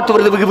 மணி நேரம் காத்து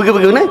வருது,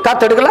 விகுன்னு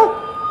காத்து எடுக்கலாம்.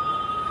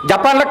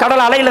 ஜப்பான்ல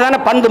கடல் அலையில தானே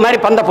பந்து மாதிரி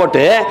பந்தை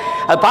போட்டு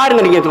அது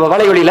பாருங்க நீங்க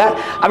வலைவெளியில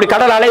அப்படி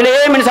கடல் அலையிலே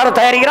மின்சாரம்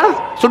தயாரிக்கிறான்.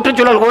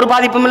 சுற்றுச்சூழலுக்கு ஒரு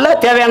பாதிப்பும் இல்லை,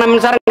 தேவையான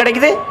மின்சாரம்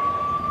கிடைக்குது.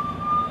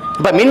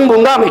 இப்ப மின்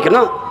பூங்கா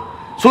அமைக்கணும்.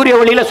 சூரிய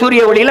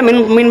ஒளியில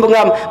மின்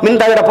பூங்கா மின்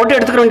தகடை போட்டு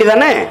எடுத்துக்க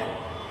வேண்டியதானே.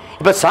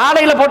 இப்ப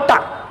சாலையில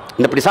போட்டான்.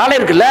 இந்த இப்படி சாலை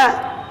இருக்குல்ல,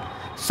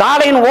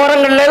 சாலையின்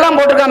ஓரங்கள்ல எல்லாம்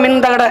போட்டிருக்கான்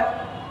மின் தகடை.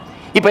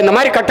 இப்ப இந்த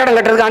மாதிரி கட்டடம்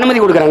கட்டுறதுக்கு அனுமதி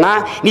கொடுக்குறேன்னா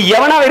நீ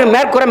எவனா வெறும்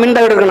மேற்கூரை மின்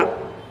தகடு இருக்கணும்.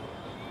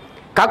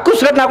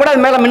 கக்கூஸ் கட்டினா கூட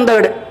அது மேல மின்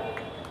தகடு.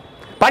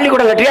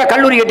 பள்ளிக்கூடம் கட்டியா,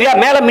 கல்லூரி கட்டியா,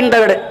 மேல மின்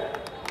தகடு.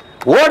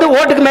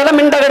 ஓட்டுக்கு மேல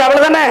மின் தகடு.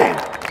 அவ்வளவுதானே.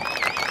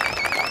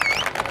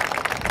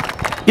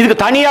 இதுக்கு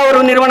தனியா ஒரு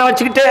நிறுவனம்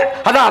வச்சுக்கிட்டு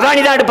அதான்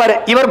அதானி தான் எடுப்பாரு,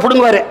 இவர்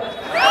புடுங்குவாரு.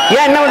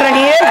 ஏன் என்ன பண்ற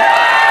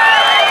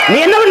நீ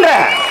என்ன பண்ற?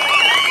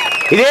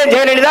 இதே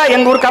ஜெயலலிதா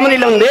எங்க ஊர்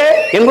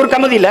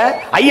கமதியில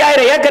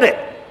 5000 ஏக்கர்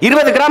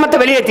 20 கிராமத்தை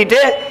வெளியேற்றிட்டு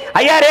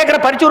 5000 ஏக்கரை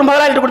பறிச்சு ஒரு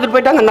முதலாளிட்டு கொடுத்துட்டு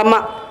போயிட்டாங்க அந்த அம்மா.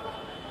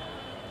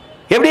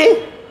 எப்படி?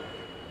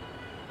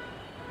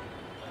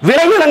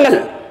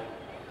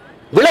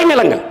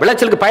 விளைநிலங்கள்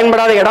விளைச்சலுக்கு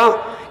பயன்படாத இடம்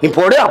நீ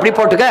போடு, அப்படி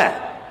போட்டுக்க.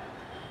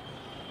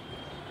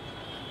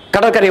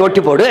 கடற்கரை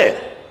ஒட்டி போடு.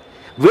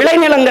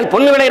 விளைநிலங்கள்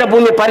பொண்ணு விளையிற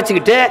பூமியை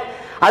பறிச்சுக்கிட்டு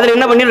அதில்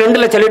என்ன பண்ணி 2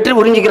 லட்சம் லிட்டர்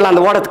உறிஞ்சிக்கலாம்.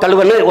 அந்த ஓடத்து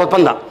கழுவன்னு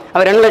ஒப்பந்தம்.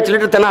 அவர் 2 லட்சம்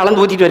லிட்டர் தண்ணி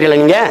அளந்து ஊற்றிட்டு வரல.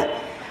 நீங்க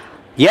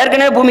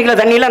ஏற்கனவே பூமிக்குள்ள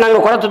தண்ணியில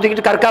நாங்கள் குடை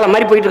தூக்கிட்டு கற்காலம்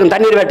மாதிரி போயிட்டு இருக்கோம்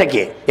தண்ணீர்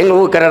வேட்டைக்கு எங்க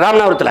ஊர்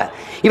ராமநாதபுரத்தில்.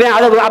 இவன்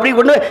அதை அப்படி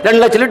கொண்டு 2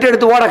 லட்சம் லிட்டர்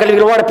எடுத்து ஓட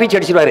கழுவிக்கிற ஓட பீச்சு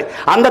அடிச்சிருவாரு.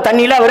 அந்த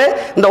தண்ணியில அவர்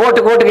இந்த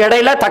ஓட்டுக்கு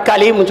இடையில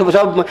தக்காளி,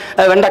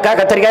 வெண்டைக்காய்,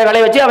 கத்திரிக்காய்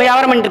விளைய வச்சு அவன்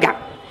வியாபாரம் பண்ணிட்டு இருக்கான்.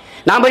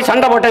 நான் போய்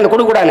சண்டை போட்டேன், இந்த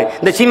கொடுக்கூடாது,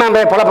 இந்த சீமான்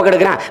போய் பொழப்ப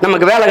கெடுக்கிறான்,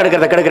 நமக்கு வேலை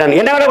கெடுக்கிறத கெடுக்கிறான்.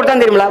 என்ன வேலை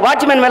கொடுத்தான்னு தெரியுமில?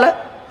 வாட்ச்மேன் வேலை.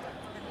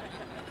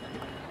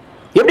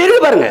 எப்படி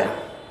இருக்கு பாருங்க.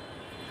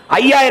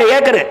 5000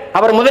 ஏக்கர்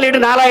அவர் முதலீடு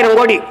 4000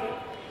 கோடி.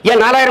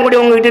 ஏன் 4000 கோடி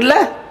உங்ககிட்ட இல்ல?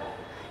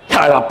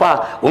 அப்பா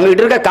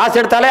உங்ககிட்ட இருக்க காசு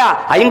எடுத்தாலே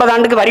 50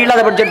 ஆண்டுக்கு வரி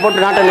இல்லாத பட்ஜெட்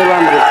போட்டு நாட்டை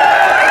நிர்வாகம்.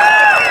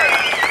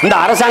 இந்த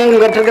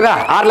அரசாங்கம் கட்டிருக்கிற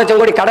 6 லட்சம்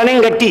கோடி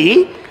கடனையும் கட்டி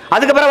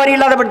அதுக்கப்புறம் வரி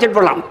இல்லாத பட்ஜெட்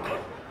போடலாம்.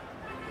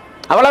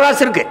 அவ்வளவு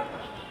காசு இருக்கு.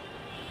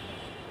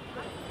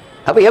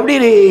 அப்ப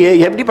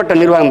எப்படிப்பட்ட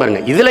நிர்வாகம்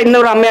பாருங்க. இதுல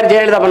இன்னொரு அம்மையார்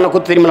ஜெயலலிதா பண்ண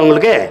கூத்து தெரியுமா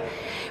உங்களுக்கு?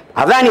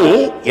 அதானி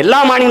எல்லா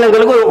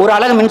மாநிலங்களுக்கும் ஒரு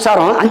அலகு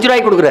மின்சாரம் 5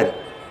 ரூபாய்க்கு கொடுக்குறாரு.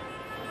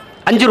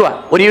 5 ரூபா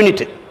ஒரு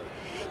யூனிட்.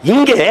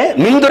 இங்கே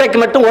மின்துறைக்கு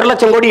மட்டும் 1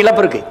 லட்சம் கோடி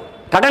இழப்பு இருக்கு,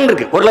 கடன்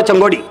இருக்கு 1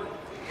 லட்சம் கோடி.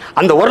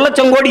 அந்த 1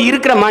 லட்சம் கோடி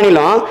இருக்கிற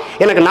மாநிலம்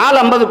எனக்கு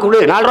 4.50 கொடு,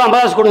 4 ரூபா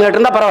 50 கொடுங்க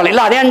இருந்தா பரவாயில்ல,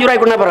 இல்ல அதே 5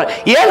 ரூபாய்க்கு கொடுத்தா பரவாயில்ல,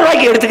 7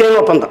 ரூபாய்க்கு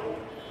எடுத்துக்கிறேன் ஒப்பந்தம்.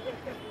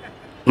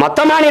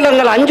 மற்ற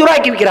மாநிலங்கள் 5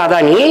 ரூபாய்க்கு விற்கிற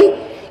அதானி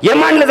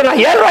என் மாநிலத்தில்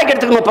நான் 7 ரூபாய்க்கு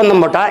எடுத்துக்கணும்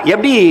ஒப்பந்தம் போட்டா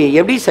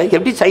எப்படி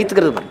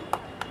சைத்துக்கிறது பாருங்க.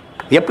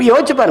 எப்படி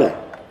யோசிச்சு பாருங்க.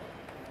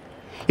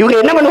 இவங்க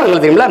என்ன பண்ணுவாங்க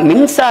தெரியுங்களா?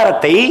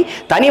 மின்சாரத்தை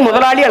தனி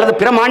முதலாளி அல்லது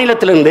பிற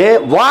மாநிலத்திலிருந்து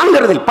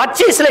வாங்குறது,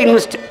 பர்ச்சேஸ்ல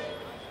இன்வெஸ்ட்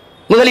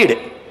முதலீடு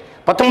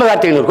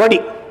 19,500 கோடி.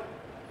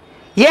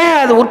 ஏன்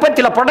அது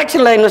உற்பத்தியில்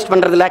ப்ரொடக்ஷன்ல இன்வெஸ்ட்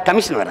பண்றதுல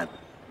கமிஷன் வராது?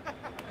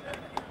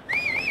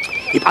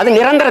 இப்ப அது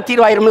நிரந்தர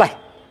தீர்வாயிரும்ல.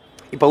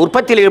 இப்ப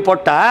உற்பத்தியில்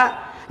போட்டா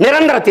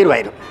நிரந்தர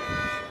தீர்வாயிரும்.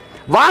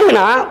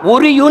 வாங்கினா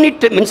ஒரு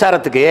யூனிட்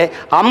மின்சாரத்துக்கு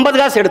 50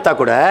 காசு எடுத்தா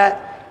கூட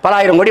பல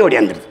ஆயிரம் கோடி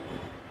ஓடியாந்துருது.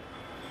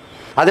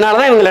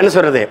 அதனாலதான் இவங்க என்ன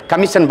சொல்றது?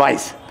 Commission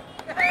boys.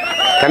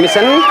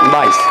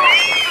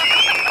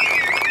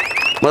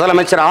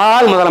 முதலமைச்சர்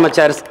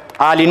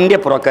ஆல் இந்தியா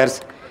புரோக்கர்ஸ்,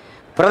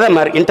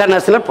 பிரதமர்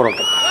இன்டர்நேஷனல்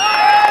புரோக்கர்.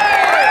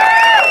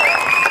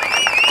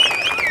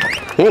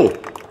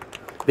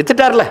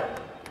 வித்துட்டார்ல.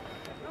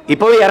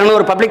 இப்போவே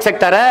 200 பப்ளிக்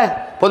செக்டரை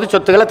பொது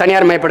சொத்துக்களை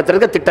தனியார்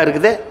மயப்படுத்துறதுக்கு திட்டம்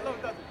இருக்குது.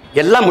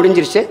 எல்லாம்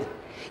முடிஞ்சிருச்சு.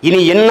 இனி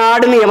என்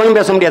நாடுன்னு எவனும்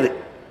பேச முடியாது.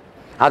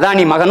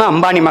 அதானி மகனும்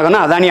அம்பானி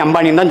மகனும் அதானி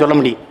அம்பானின்னு தான் சொல்ல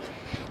முடியும்.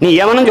 நீ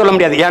எவனும் சொல்ல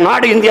முடியாது என்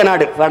நாடு இந்திய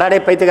நாடு. வடாடே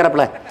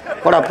பைத்துக்கிறப்பல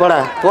போடா போடா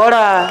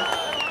போடா.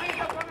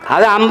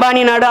 அது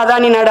அம்பானி நாடு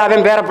அதானி நாடு,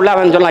 அவன் பேரப்பிள்ள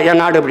அவன் சொல்லலாம்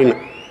என் நாடு அப்படின்னு.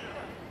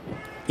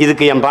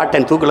 இதுக்கு என்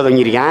பாட்டன் தூக்கில்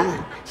தொங்கியிருக்கான்,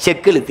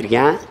 செக்கு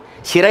இழுத்திருக்கான்,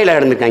 சிறையில்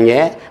கிடந்திருக்காங்க,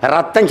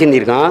 ரத்தம்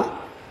சிந்திருக்கான்.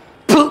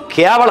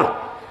 கேவலம்.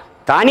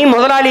 தனி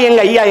முதலாளி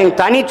எங்க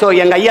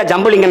ஐயா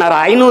ஜம்புலிங்கனார்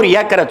 500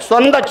 ஏக்கரை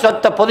சொந்த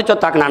சொத்தை பொது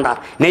சொத்தாக்குனாண்டா.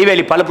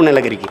 நெய்வேலி பழுப்பு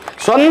நிலக்கரிக்கு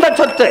சொந்த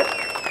சொத்து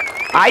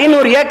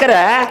 500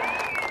 ஏக்கரை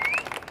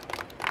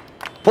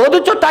பொது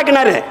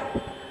சொத்தாக்கினாரு.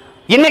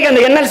 இன்னைக்கு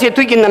அந்த என்எல்சியை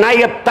தூக்கி இந்த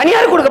நாயை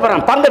தனியார் கொடுக்க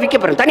போறான், பங்கை விற்க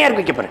போறேன்,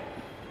 தனியாருக்கு விற்க போறேன்.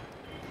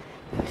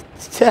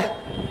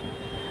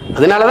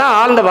 அதனாலதான்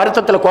ஆழ்ந்த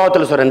வருத்தத்தில்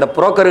கோவத்தில் சொல்றேன், இந்த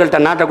புரோக்கர்கள்ட்ட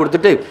நாட்டை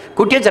கொடுத்துட்டு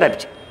குட்டியே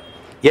சிறப்பிச்சு.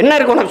 என்ன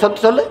இருக்கு உனக்கு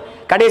சொத்து சொல்லு?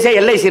 கடைசியாக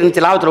எல்ஐசி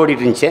இருந்துச்சு, லாபத்தில்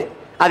ஓடிட்டு இருந்துச்சு,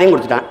 அதையும்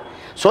கொடுத்துட்டான்.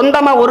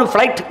 சொந்தமாக ஒரு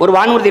ஃப்ளைட், ஒரு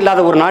வானூர்தி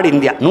இல்லாத ஒரு நாடு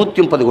இந்தியா.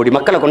 130 கோடி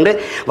மக்களை கொண்டு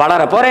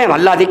வளர போறேன்,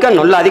 வல்லாதிக்கம்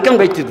நொல்லாதிக்கம்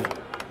வைத்தது.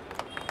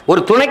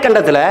 ஒரு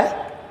துணைக்கண்டத்தில்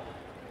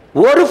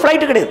ஒரு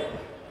ஃப்ளைட்டு கிடையாது.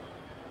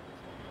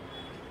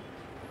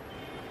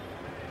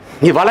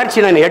 நீ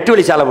வளர்ச்சி நான் 8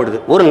 வழி சாலை போடுது.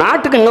 ஒரு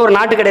நாட்டுக்கு இன்னொரு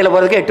நாட்டு கடையில்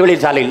போகிறதுக்கு 8 வழி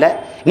சாலை இல்லை.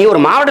 நீ ஒரு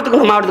மாவட்டத்துக்கு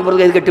இன்னொரு மாவட்டத்துக்கு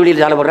போகிறதுக்கு எதுக்கு 8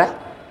 வழி சாலை போடுற?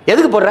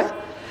 எதுக்கு போடுற?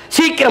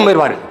 சீக்கிரம்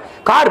போயிடுவார்.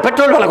 கார்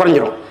பெட்ரோல் விலை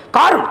குறைஞ்சிரும்.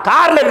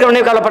 காரில்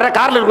இருக்கிறவனே கவலைப்படுற,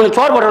 காரில் இருக்கிறவங்க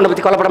சோறு போடுறவனை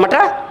பற்றி கவலைப்பட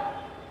மாட்டேன்,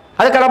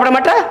 அது கவலைப்பட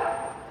மாட்டேன்.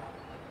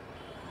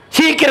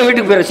 சீக்கிரம்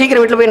வீட்டுக்கு போயிடும்.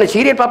 சீக்கிரம் வீட்டில் போய் என்ன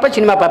சீரியல் பார்ப்பேன்,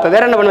 சினிமா பார்ப்பேன்,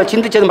 வேற என்ன பண்ணுவேன்?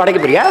 சிந்திச்சதும் படைக்க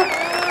போறியா?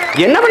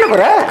 என்ன பண்ண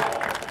போற?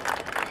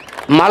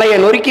 மலையை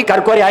நொறுக்கி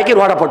கற்கோரி ஆக்கி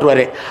ரோட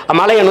போட்டுருவாரு,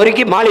 மலையை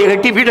நொறுக்கி மாலையை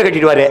கட்டி வீட்டை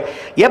கட்டிடுவாரு.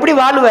 எப்படி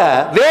வாழ்வ?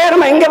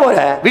 வேறமா எங்க போற?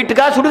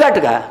 வீட்டுக்கா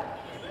சுடுகாட்டுக்கா?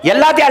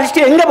 எல்லாத்தையும்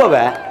அழிச்சிட்டு எங்க போவ?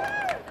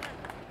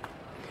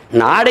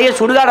 நாடையே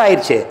சுடுகாடு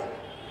ஆயிடுச்சு.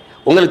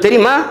 உங்களுக்கு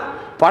தெரியுமா,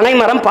 பனை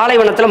மரம்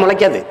பாலைவனத்தில்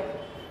முளைக்காது.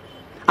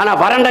 ஆனால்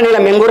வறண்ட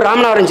நிலம் எங்கூர்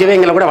ராமநாதபுரம்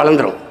சிவகங்கையில் கூட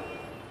வளர்ந்துடும்.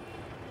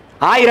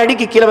 1000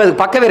 அடிக்கு கீழே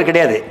பக்க வேர்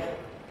கிடையாது.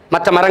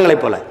 மற்ற மரங்களை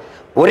போல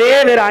ஒரே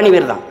வேறு ஆணி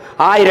வேர் தான்.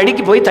 1000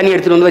 அடிக்கு போய் தண்ணி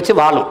எடுத்துட்டு வந்து வச்சு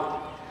வாழும்.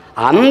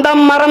 அந்த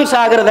மரம்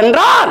சாகிறது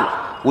என்றால்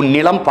உன்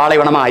நிலம்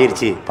பாலைவனமாக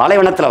ஆயிடுச்சு.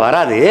 பாலைவனத்தில்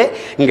வராது,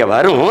 இங்கே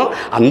வரும்.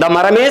 அந்த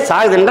மரமே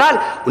சாகுது என்றால்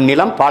உன்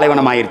நிலம்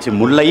பாலைவனம் ஆயிடுச்சு.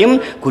 முல்லையும்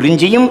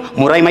குறிஞ்சியும்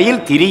முறைமையில்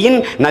திரியின்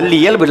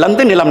நல்லியல்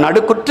விளந்து நிலம்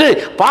நடுக்குற்று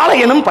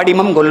பாலையனும்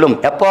படிமம் கொல்லும்.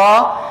 எப்போ?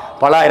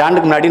 பல ஆயிரம்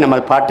ஆண்டுக்கு முன்னாடி நம்ம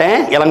பாட்டேன்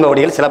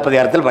இளங்கோவடிகள்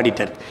சிலப்பதிகாரத்தில்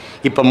பாடிட்டார்.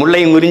 இப்போ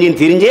முல்லையும் குறிஞ்சியும்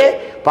திரிஞ்சு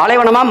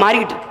பாலைவனமாக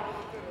மாறிக்கிட்டு.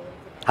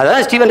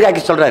 அதான் ஸ்டீவன்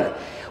ஹாக்கிங் சொல்றாரு,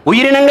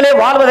 உயிரினங்களே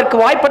வாழ்வதற்கு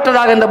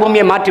வாய்ப்பற்றதாக இந்த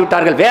பூமியை மாற்றி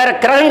விட்டார்கள், வேற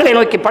கிரகங்களை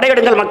நோக்கி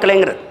படையெடுங்கள்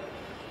மக்களேங்கிற.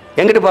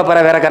 எங்கிட்டு போற?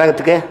 வேற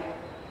கிரகத்துக்கு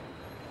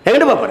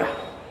எங்கிட்டு போற?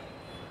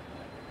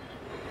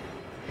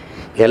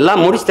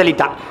 எல்லாம் முடிச்சு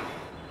தள்ளிட்டான்.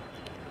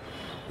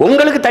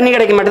 உங்களுக்கு தண்ணி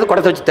கிடைக்க மாட்டேது,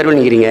 குடத்தை வச்சு தெருவில்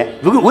நிற்கிறீங்க.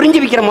 உறிஞ்சி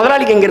விற்கிற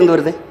முதலாளிக்கு எங்கிருந்து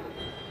வருது?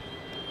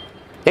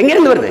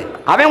 எங்கிருந்து வருது?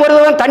 அவன் ஒரு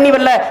தண்ணி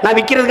வரல, நான்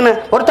விற்கிறதுக்குன்னு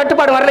ஒரு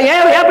தட்டுப்பாடு வரல.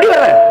 ஏன் எப்படி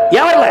வரல?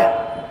 ஏன் வரல?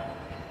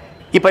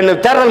 இப்போ இந்த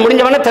தேர்தல்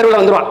முடிஞ்சவன தெருவில்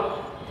வந்துடுவான்,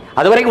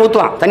 அது வரைக்கும்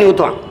ஊற்றுவான், தண்ணி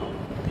ஊற்றுவான்.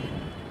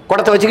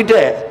 குடத்தை வச்சுக்கிட்டு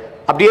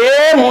அப்படியே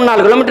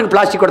 3-4 கிலோமீட்டருக்கு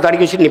பிளாஸ்டிக் குடத்தை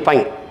அடிக்க வச்சுட்டு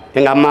நிற்பாங்க.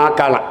 எங்கள் அம்மா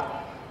அக்காலாம்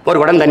ஒரு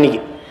குடம் தண்ணிக்கு.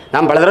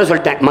 நான் பல தடவை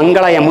சொல்லிட்டேன்,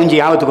 மங்களா என் மூஞ்சி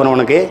ஞாபகத்துக்கணும்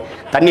உனக்கு,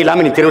 தண்ணி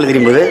இல்லாமல் நீ தெருவில்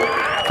திரும்புது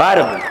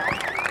பாரு.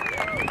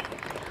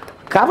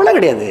 கவலை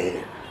கிடையாது,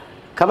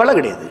 கவலை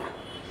கிடையாது.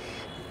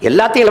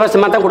 எல்லாத்தையும்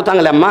இலவசமாக தான்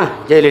கொடுத்தாங்களே அம்மா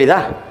ஜெயலலிதா.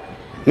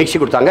 மிக்சி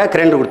கொடுத்தாங்க,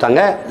 கிரைண்டர்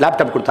கொடுத்தாங்க,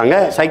 லேப்டாப் கொடுத்தாங்க,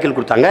 சைக்கிள்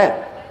கொடுத்தாங்க,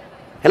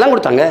 எல்லாம்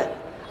கொடுத்தாங்க.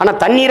 ஆனால்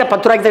தண்ணீரை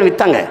 10 ரூபாய்க்கு தான்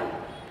விற்றாங்க.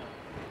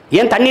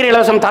 ஏன் தண்ணீர்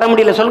இலவசம் தர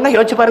முடியல சொல்லுங்க?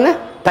 யோசிச்சு பாருங்க.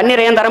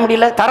 தண்ணீரை ஏன் தர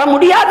முடியல? தர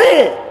முடியாது,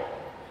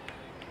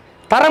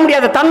 தர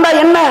முடியாது. தந்தா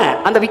என்ன?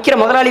 அந்த விற்கிற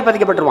முதலாளி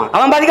பாதிக்கப்பட்டுருவான்.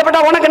 அவன்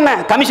பாதிக்கப்பட்டா உனக்கு என்ன?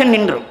 கமிஷன்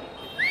நின்றும்.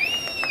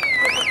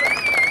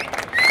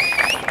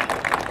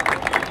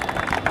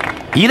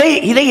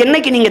 இதை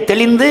என்னைக்கு நீங்க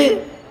தெளிந்து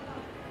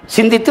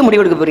சிந்தித்து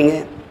முடிவெடுக்க போறீங்க?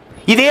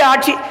 இதே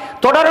ஆட்சி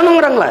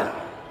தொடரணுங்கிறாங்களா?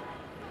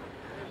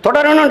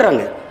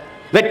 தொடரணும்ன்றாங்க.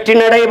 வெற்றி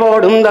நடை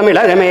போடும்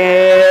தமிழகமே.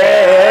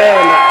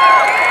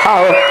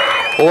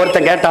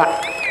 ஒவ்வொருத்தன் கேட்டான்,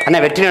 அண்ணா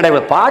வெற்றி நடை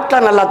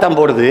பாட்டில் நல்லா தான்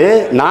போடுது,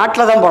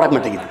 நாட்டில் தான் போட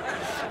மாட்டேங்குது.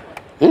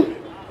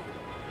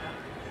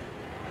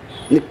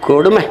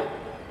 கொடுமை.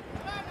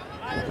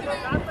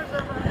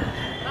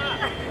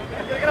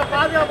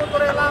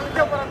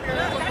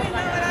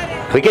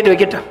 Wicket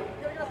wicket.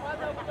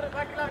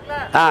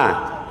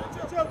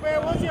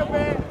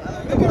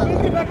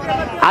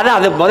 அதான்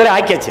அது முதல்ல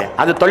ஆக்கியாச்சு.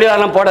 அது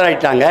தொழிலாளர்லாம் போட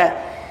ஆயிட்டாங்க.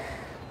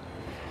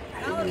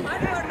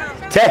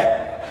 சரி,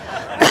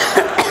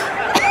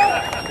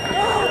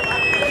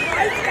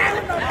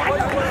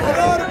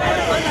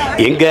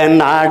 எங்க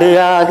நாடு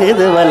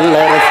ஆகுது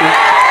வல்லரசு,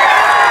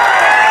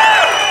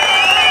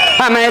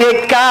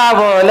 அமெரிக்கா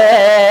போல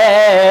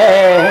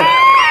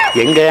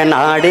எங்க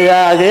நாடு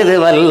ஆகுது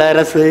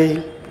வல்லரசு.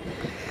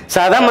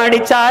 சதம்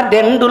அடிச்சார்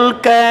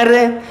டெண்டுல்கர்,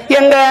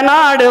 எங்க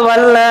நாடு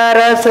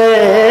வல்லரசு.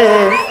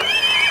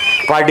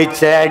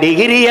 படிச்ச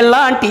டிகிரி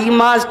எல்லாம் டீ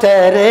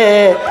மாஸ்டரு,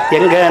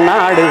 எங்க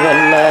நாடு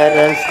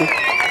வல்லரசு.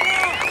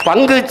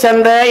 பங்கு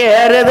சந்தை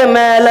ஏறுது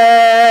மேல,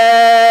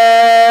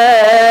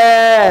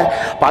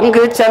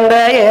 பங்கு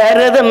சந்தை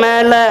ஏறுது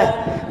மேல,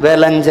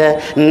 விளைஞ்ச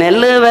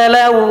நெல்லு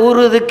விலை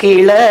ஊறுது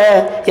கீழே,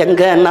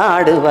 எங்க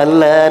நாடு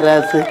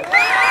வல்லரசு.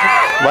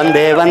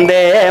 வந்தே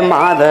வந்தே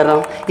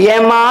மாதரம்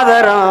ஏன்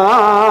மாதரம்,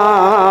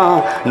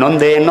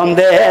 நொந்தே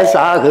நொந்தே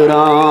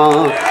சாகுறோம்,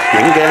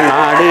 எங்க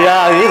நாடு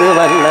ஆகுது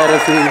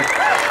வல்லரசு.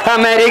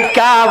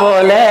 அமெரிக்கா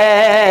போல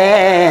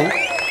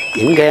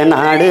எங்க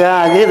நாடு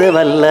ஆகுது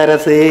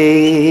வல்லரசு.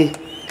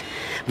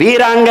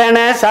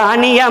 வீராங்கனை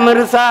சானியா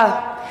மிர்சா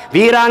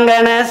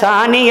வீராங்கன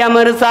சாணி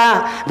அமருசா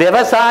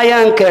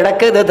விவசாயம்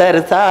கிடக்குது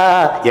தருசா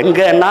எங்க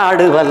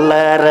நாடு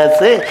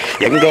வல்லரசு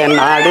எங்க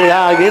நாடு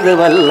ஆகுது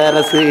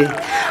வல்லரசு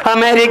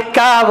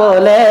அமெரிக்கா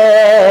போல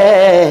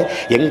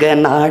எங்க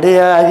நாடு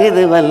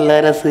ஆகுது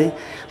வல்லரசு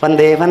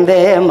வந்தே வந்தே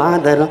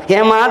மாதரம்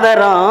ஏ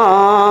மாதரம்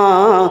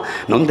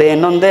நொந்தே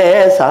நொந்தே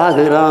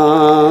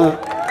சாகுறோம்.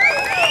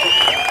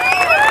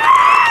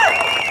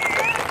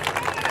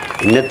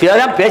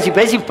 இன்னத்தையோதான் பேசி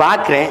பேசி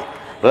பார்க்குறேன்,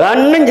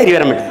 ஒன்றும் சரி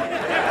வர மாட்டேங்குது.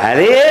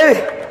 அதே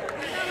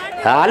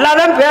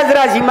அல்லாதான்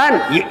பேசுகிறா சீமான்.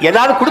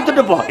 ஏதாவது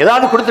கொடுத்துட்டு போ,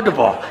 ஏதாவது கொடுத்துட்டு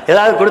போ,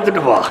 ஏதாவது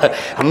கொடுத்துட்டு போ.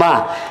 அம்மா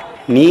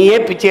நீயே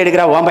பிச்சை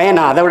எடுக்கிறா உன் பையன்,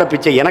 நான் அதை விட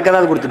பிச்சை எனக்கு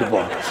ஏதாவது கொடுத்துட்டு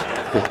போ.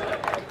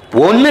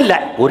 ஒன்றும் இல்லை,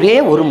 ஒரே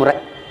ஒரு முறை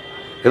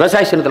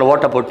விவசாய சின்னத்தில்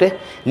ஓட்டை போட்டு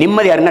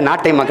நிம்மதியாக இருங்க,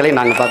 நாட்டை மக்களை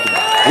நாங்கள்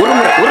பார்த்துக்கோம். ஒரு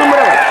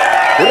முறை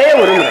ஒரே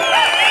ஒரு முறை.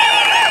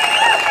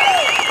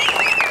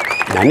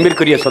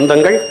 அன்பிற்குரிய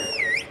சொந்தங்கள்,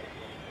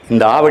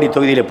 இந்த ஆவடி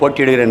தொகுதியில்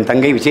போட்டியிடுகிற என்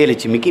தங்கை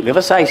விஜயலட்சுமிக்கு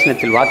விவசாய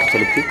சின்னத்தில் வாக்கு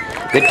செலுத்தி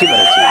வெற்றி பெற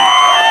செய்யுங்க.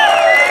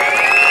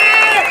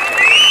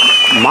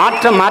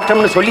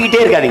 மாற்றம்னு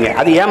சொல்லிக்கிட்டே இருக்காதீங்க,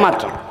 அது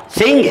ஏமாற்றம்.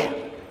 செய்யுங்க,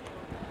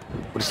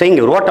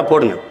 ஒரு ஓட்டை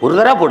போடுங்க, ஒரு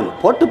தடவை போடுங்க,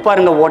 போட்டு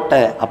பாருங்க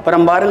ஓட்டை,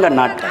 அப்புறம் பாருங்க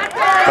நாட்டை,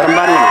 அப்புறம்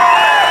பாருங்க.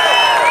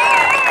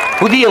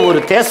 புதிய ஒரு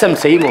தேசம்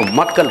செய்வோம்,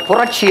 மக்கள்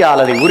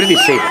புரட்சியால் அதை உறுதி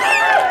செய்வோம்.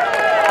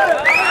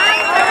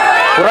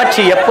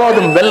 புரட்சி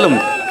எப்போதும் வெல்லும்,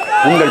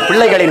 உங்கள்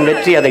பிள்ளைகளின்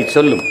வெற்றி அதை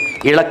சொல்லும்.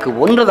 இலக்கு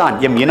ஒன்றுதான்,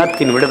 எம்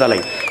இனத்தின் விடுதலை.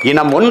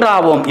 இனம்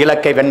ஒன்றாவோம்,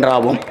 இலக்கை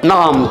வென்றாவோம்,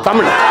 நாம்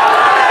தமிழர்.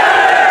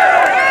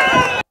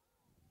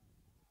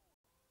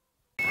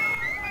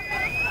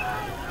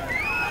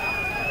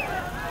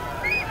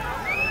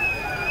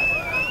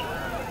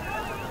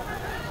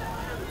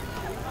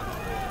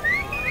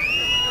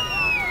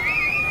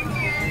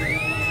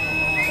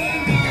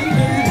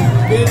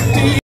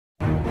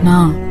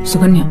 நான்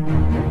சுகன்யா.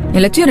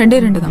 என் லட்சியம்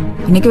 2 தான்.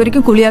 இன்னைக்கு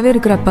வரைக்கும் கூலியாவே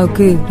இருக்கிற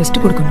அப்பாவுக்கு ரெஸ்ட்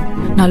கொடுக்கணும்.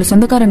 4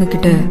 சொந்தக்காரங்க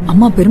கிட்ட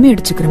அம்மா பெருமை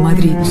அடிச்சுக்கிற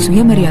மாதிரி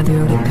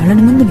சுயமரியாதையோட தலை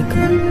நிமிர்ந்து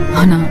நிக்கணும்.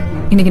 ஆனா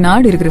இன்னைக்கு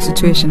நாடு இருக்கிற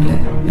சிச்சுவேஷன்ல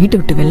வீட்டை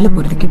விட்டு வெளில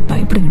போறதுக்கு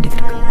பயப்பட வேண்டியது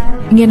இருக்கு.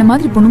 இங்க என்ன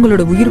மாதிரி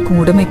பொண்ணுங்களோட உயிருக்கும்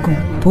உடைமைக்கும்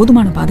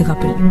போதுமான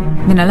பாதுகாப்பு இல்லை.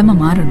 இந்த நிலைமை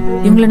மாறணும்.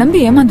 இவங்களை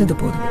நம்பி ஏமாந்தது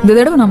போதும். இந்த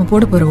தடவை நாம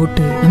போட போற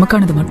ஓட்டு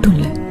நமக்கானது மட்டும்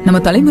இல்ல,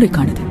 நம்ம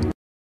தலைமுறைக்கானது.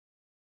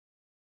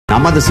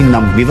 நமது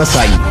சின்னம்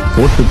விவசாயி.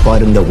 ஓட்டு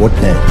பாருங்க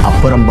ஓட்ட,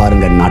 அப்புறம்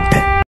பாருங்க நாட்டை.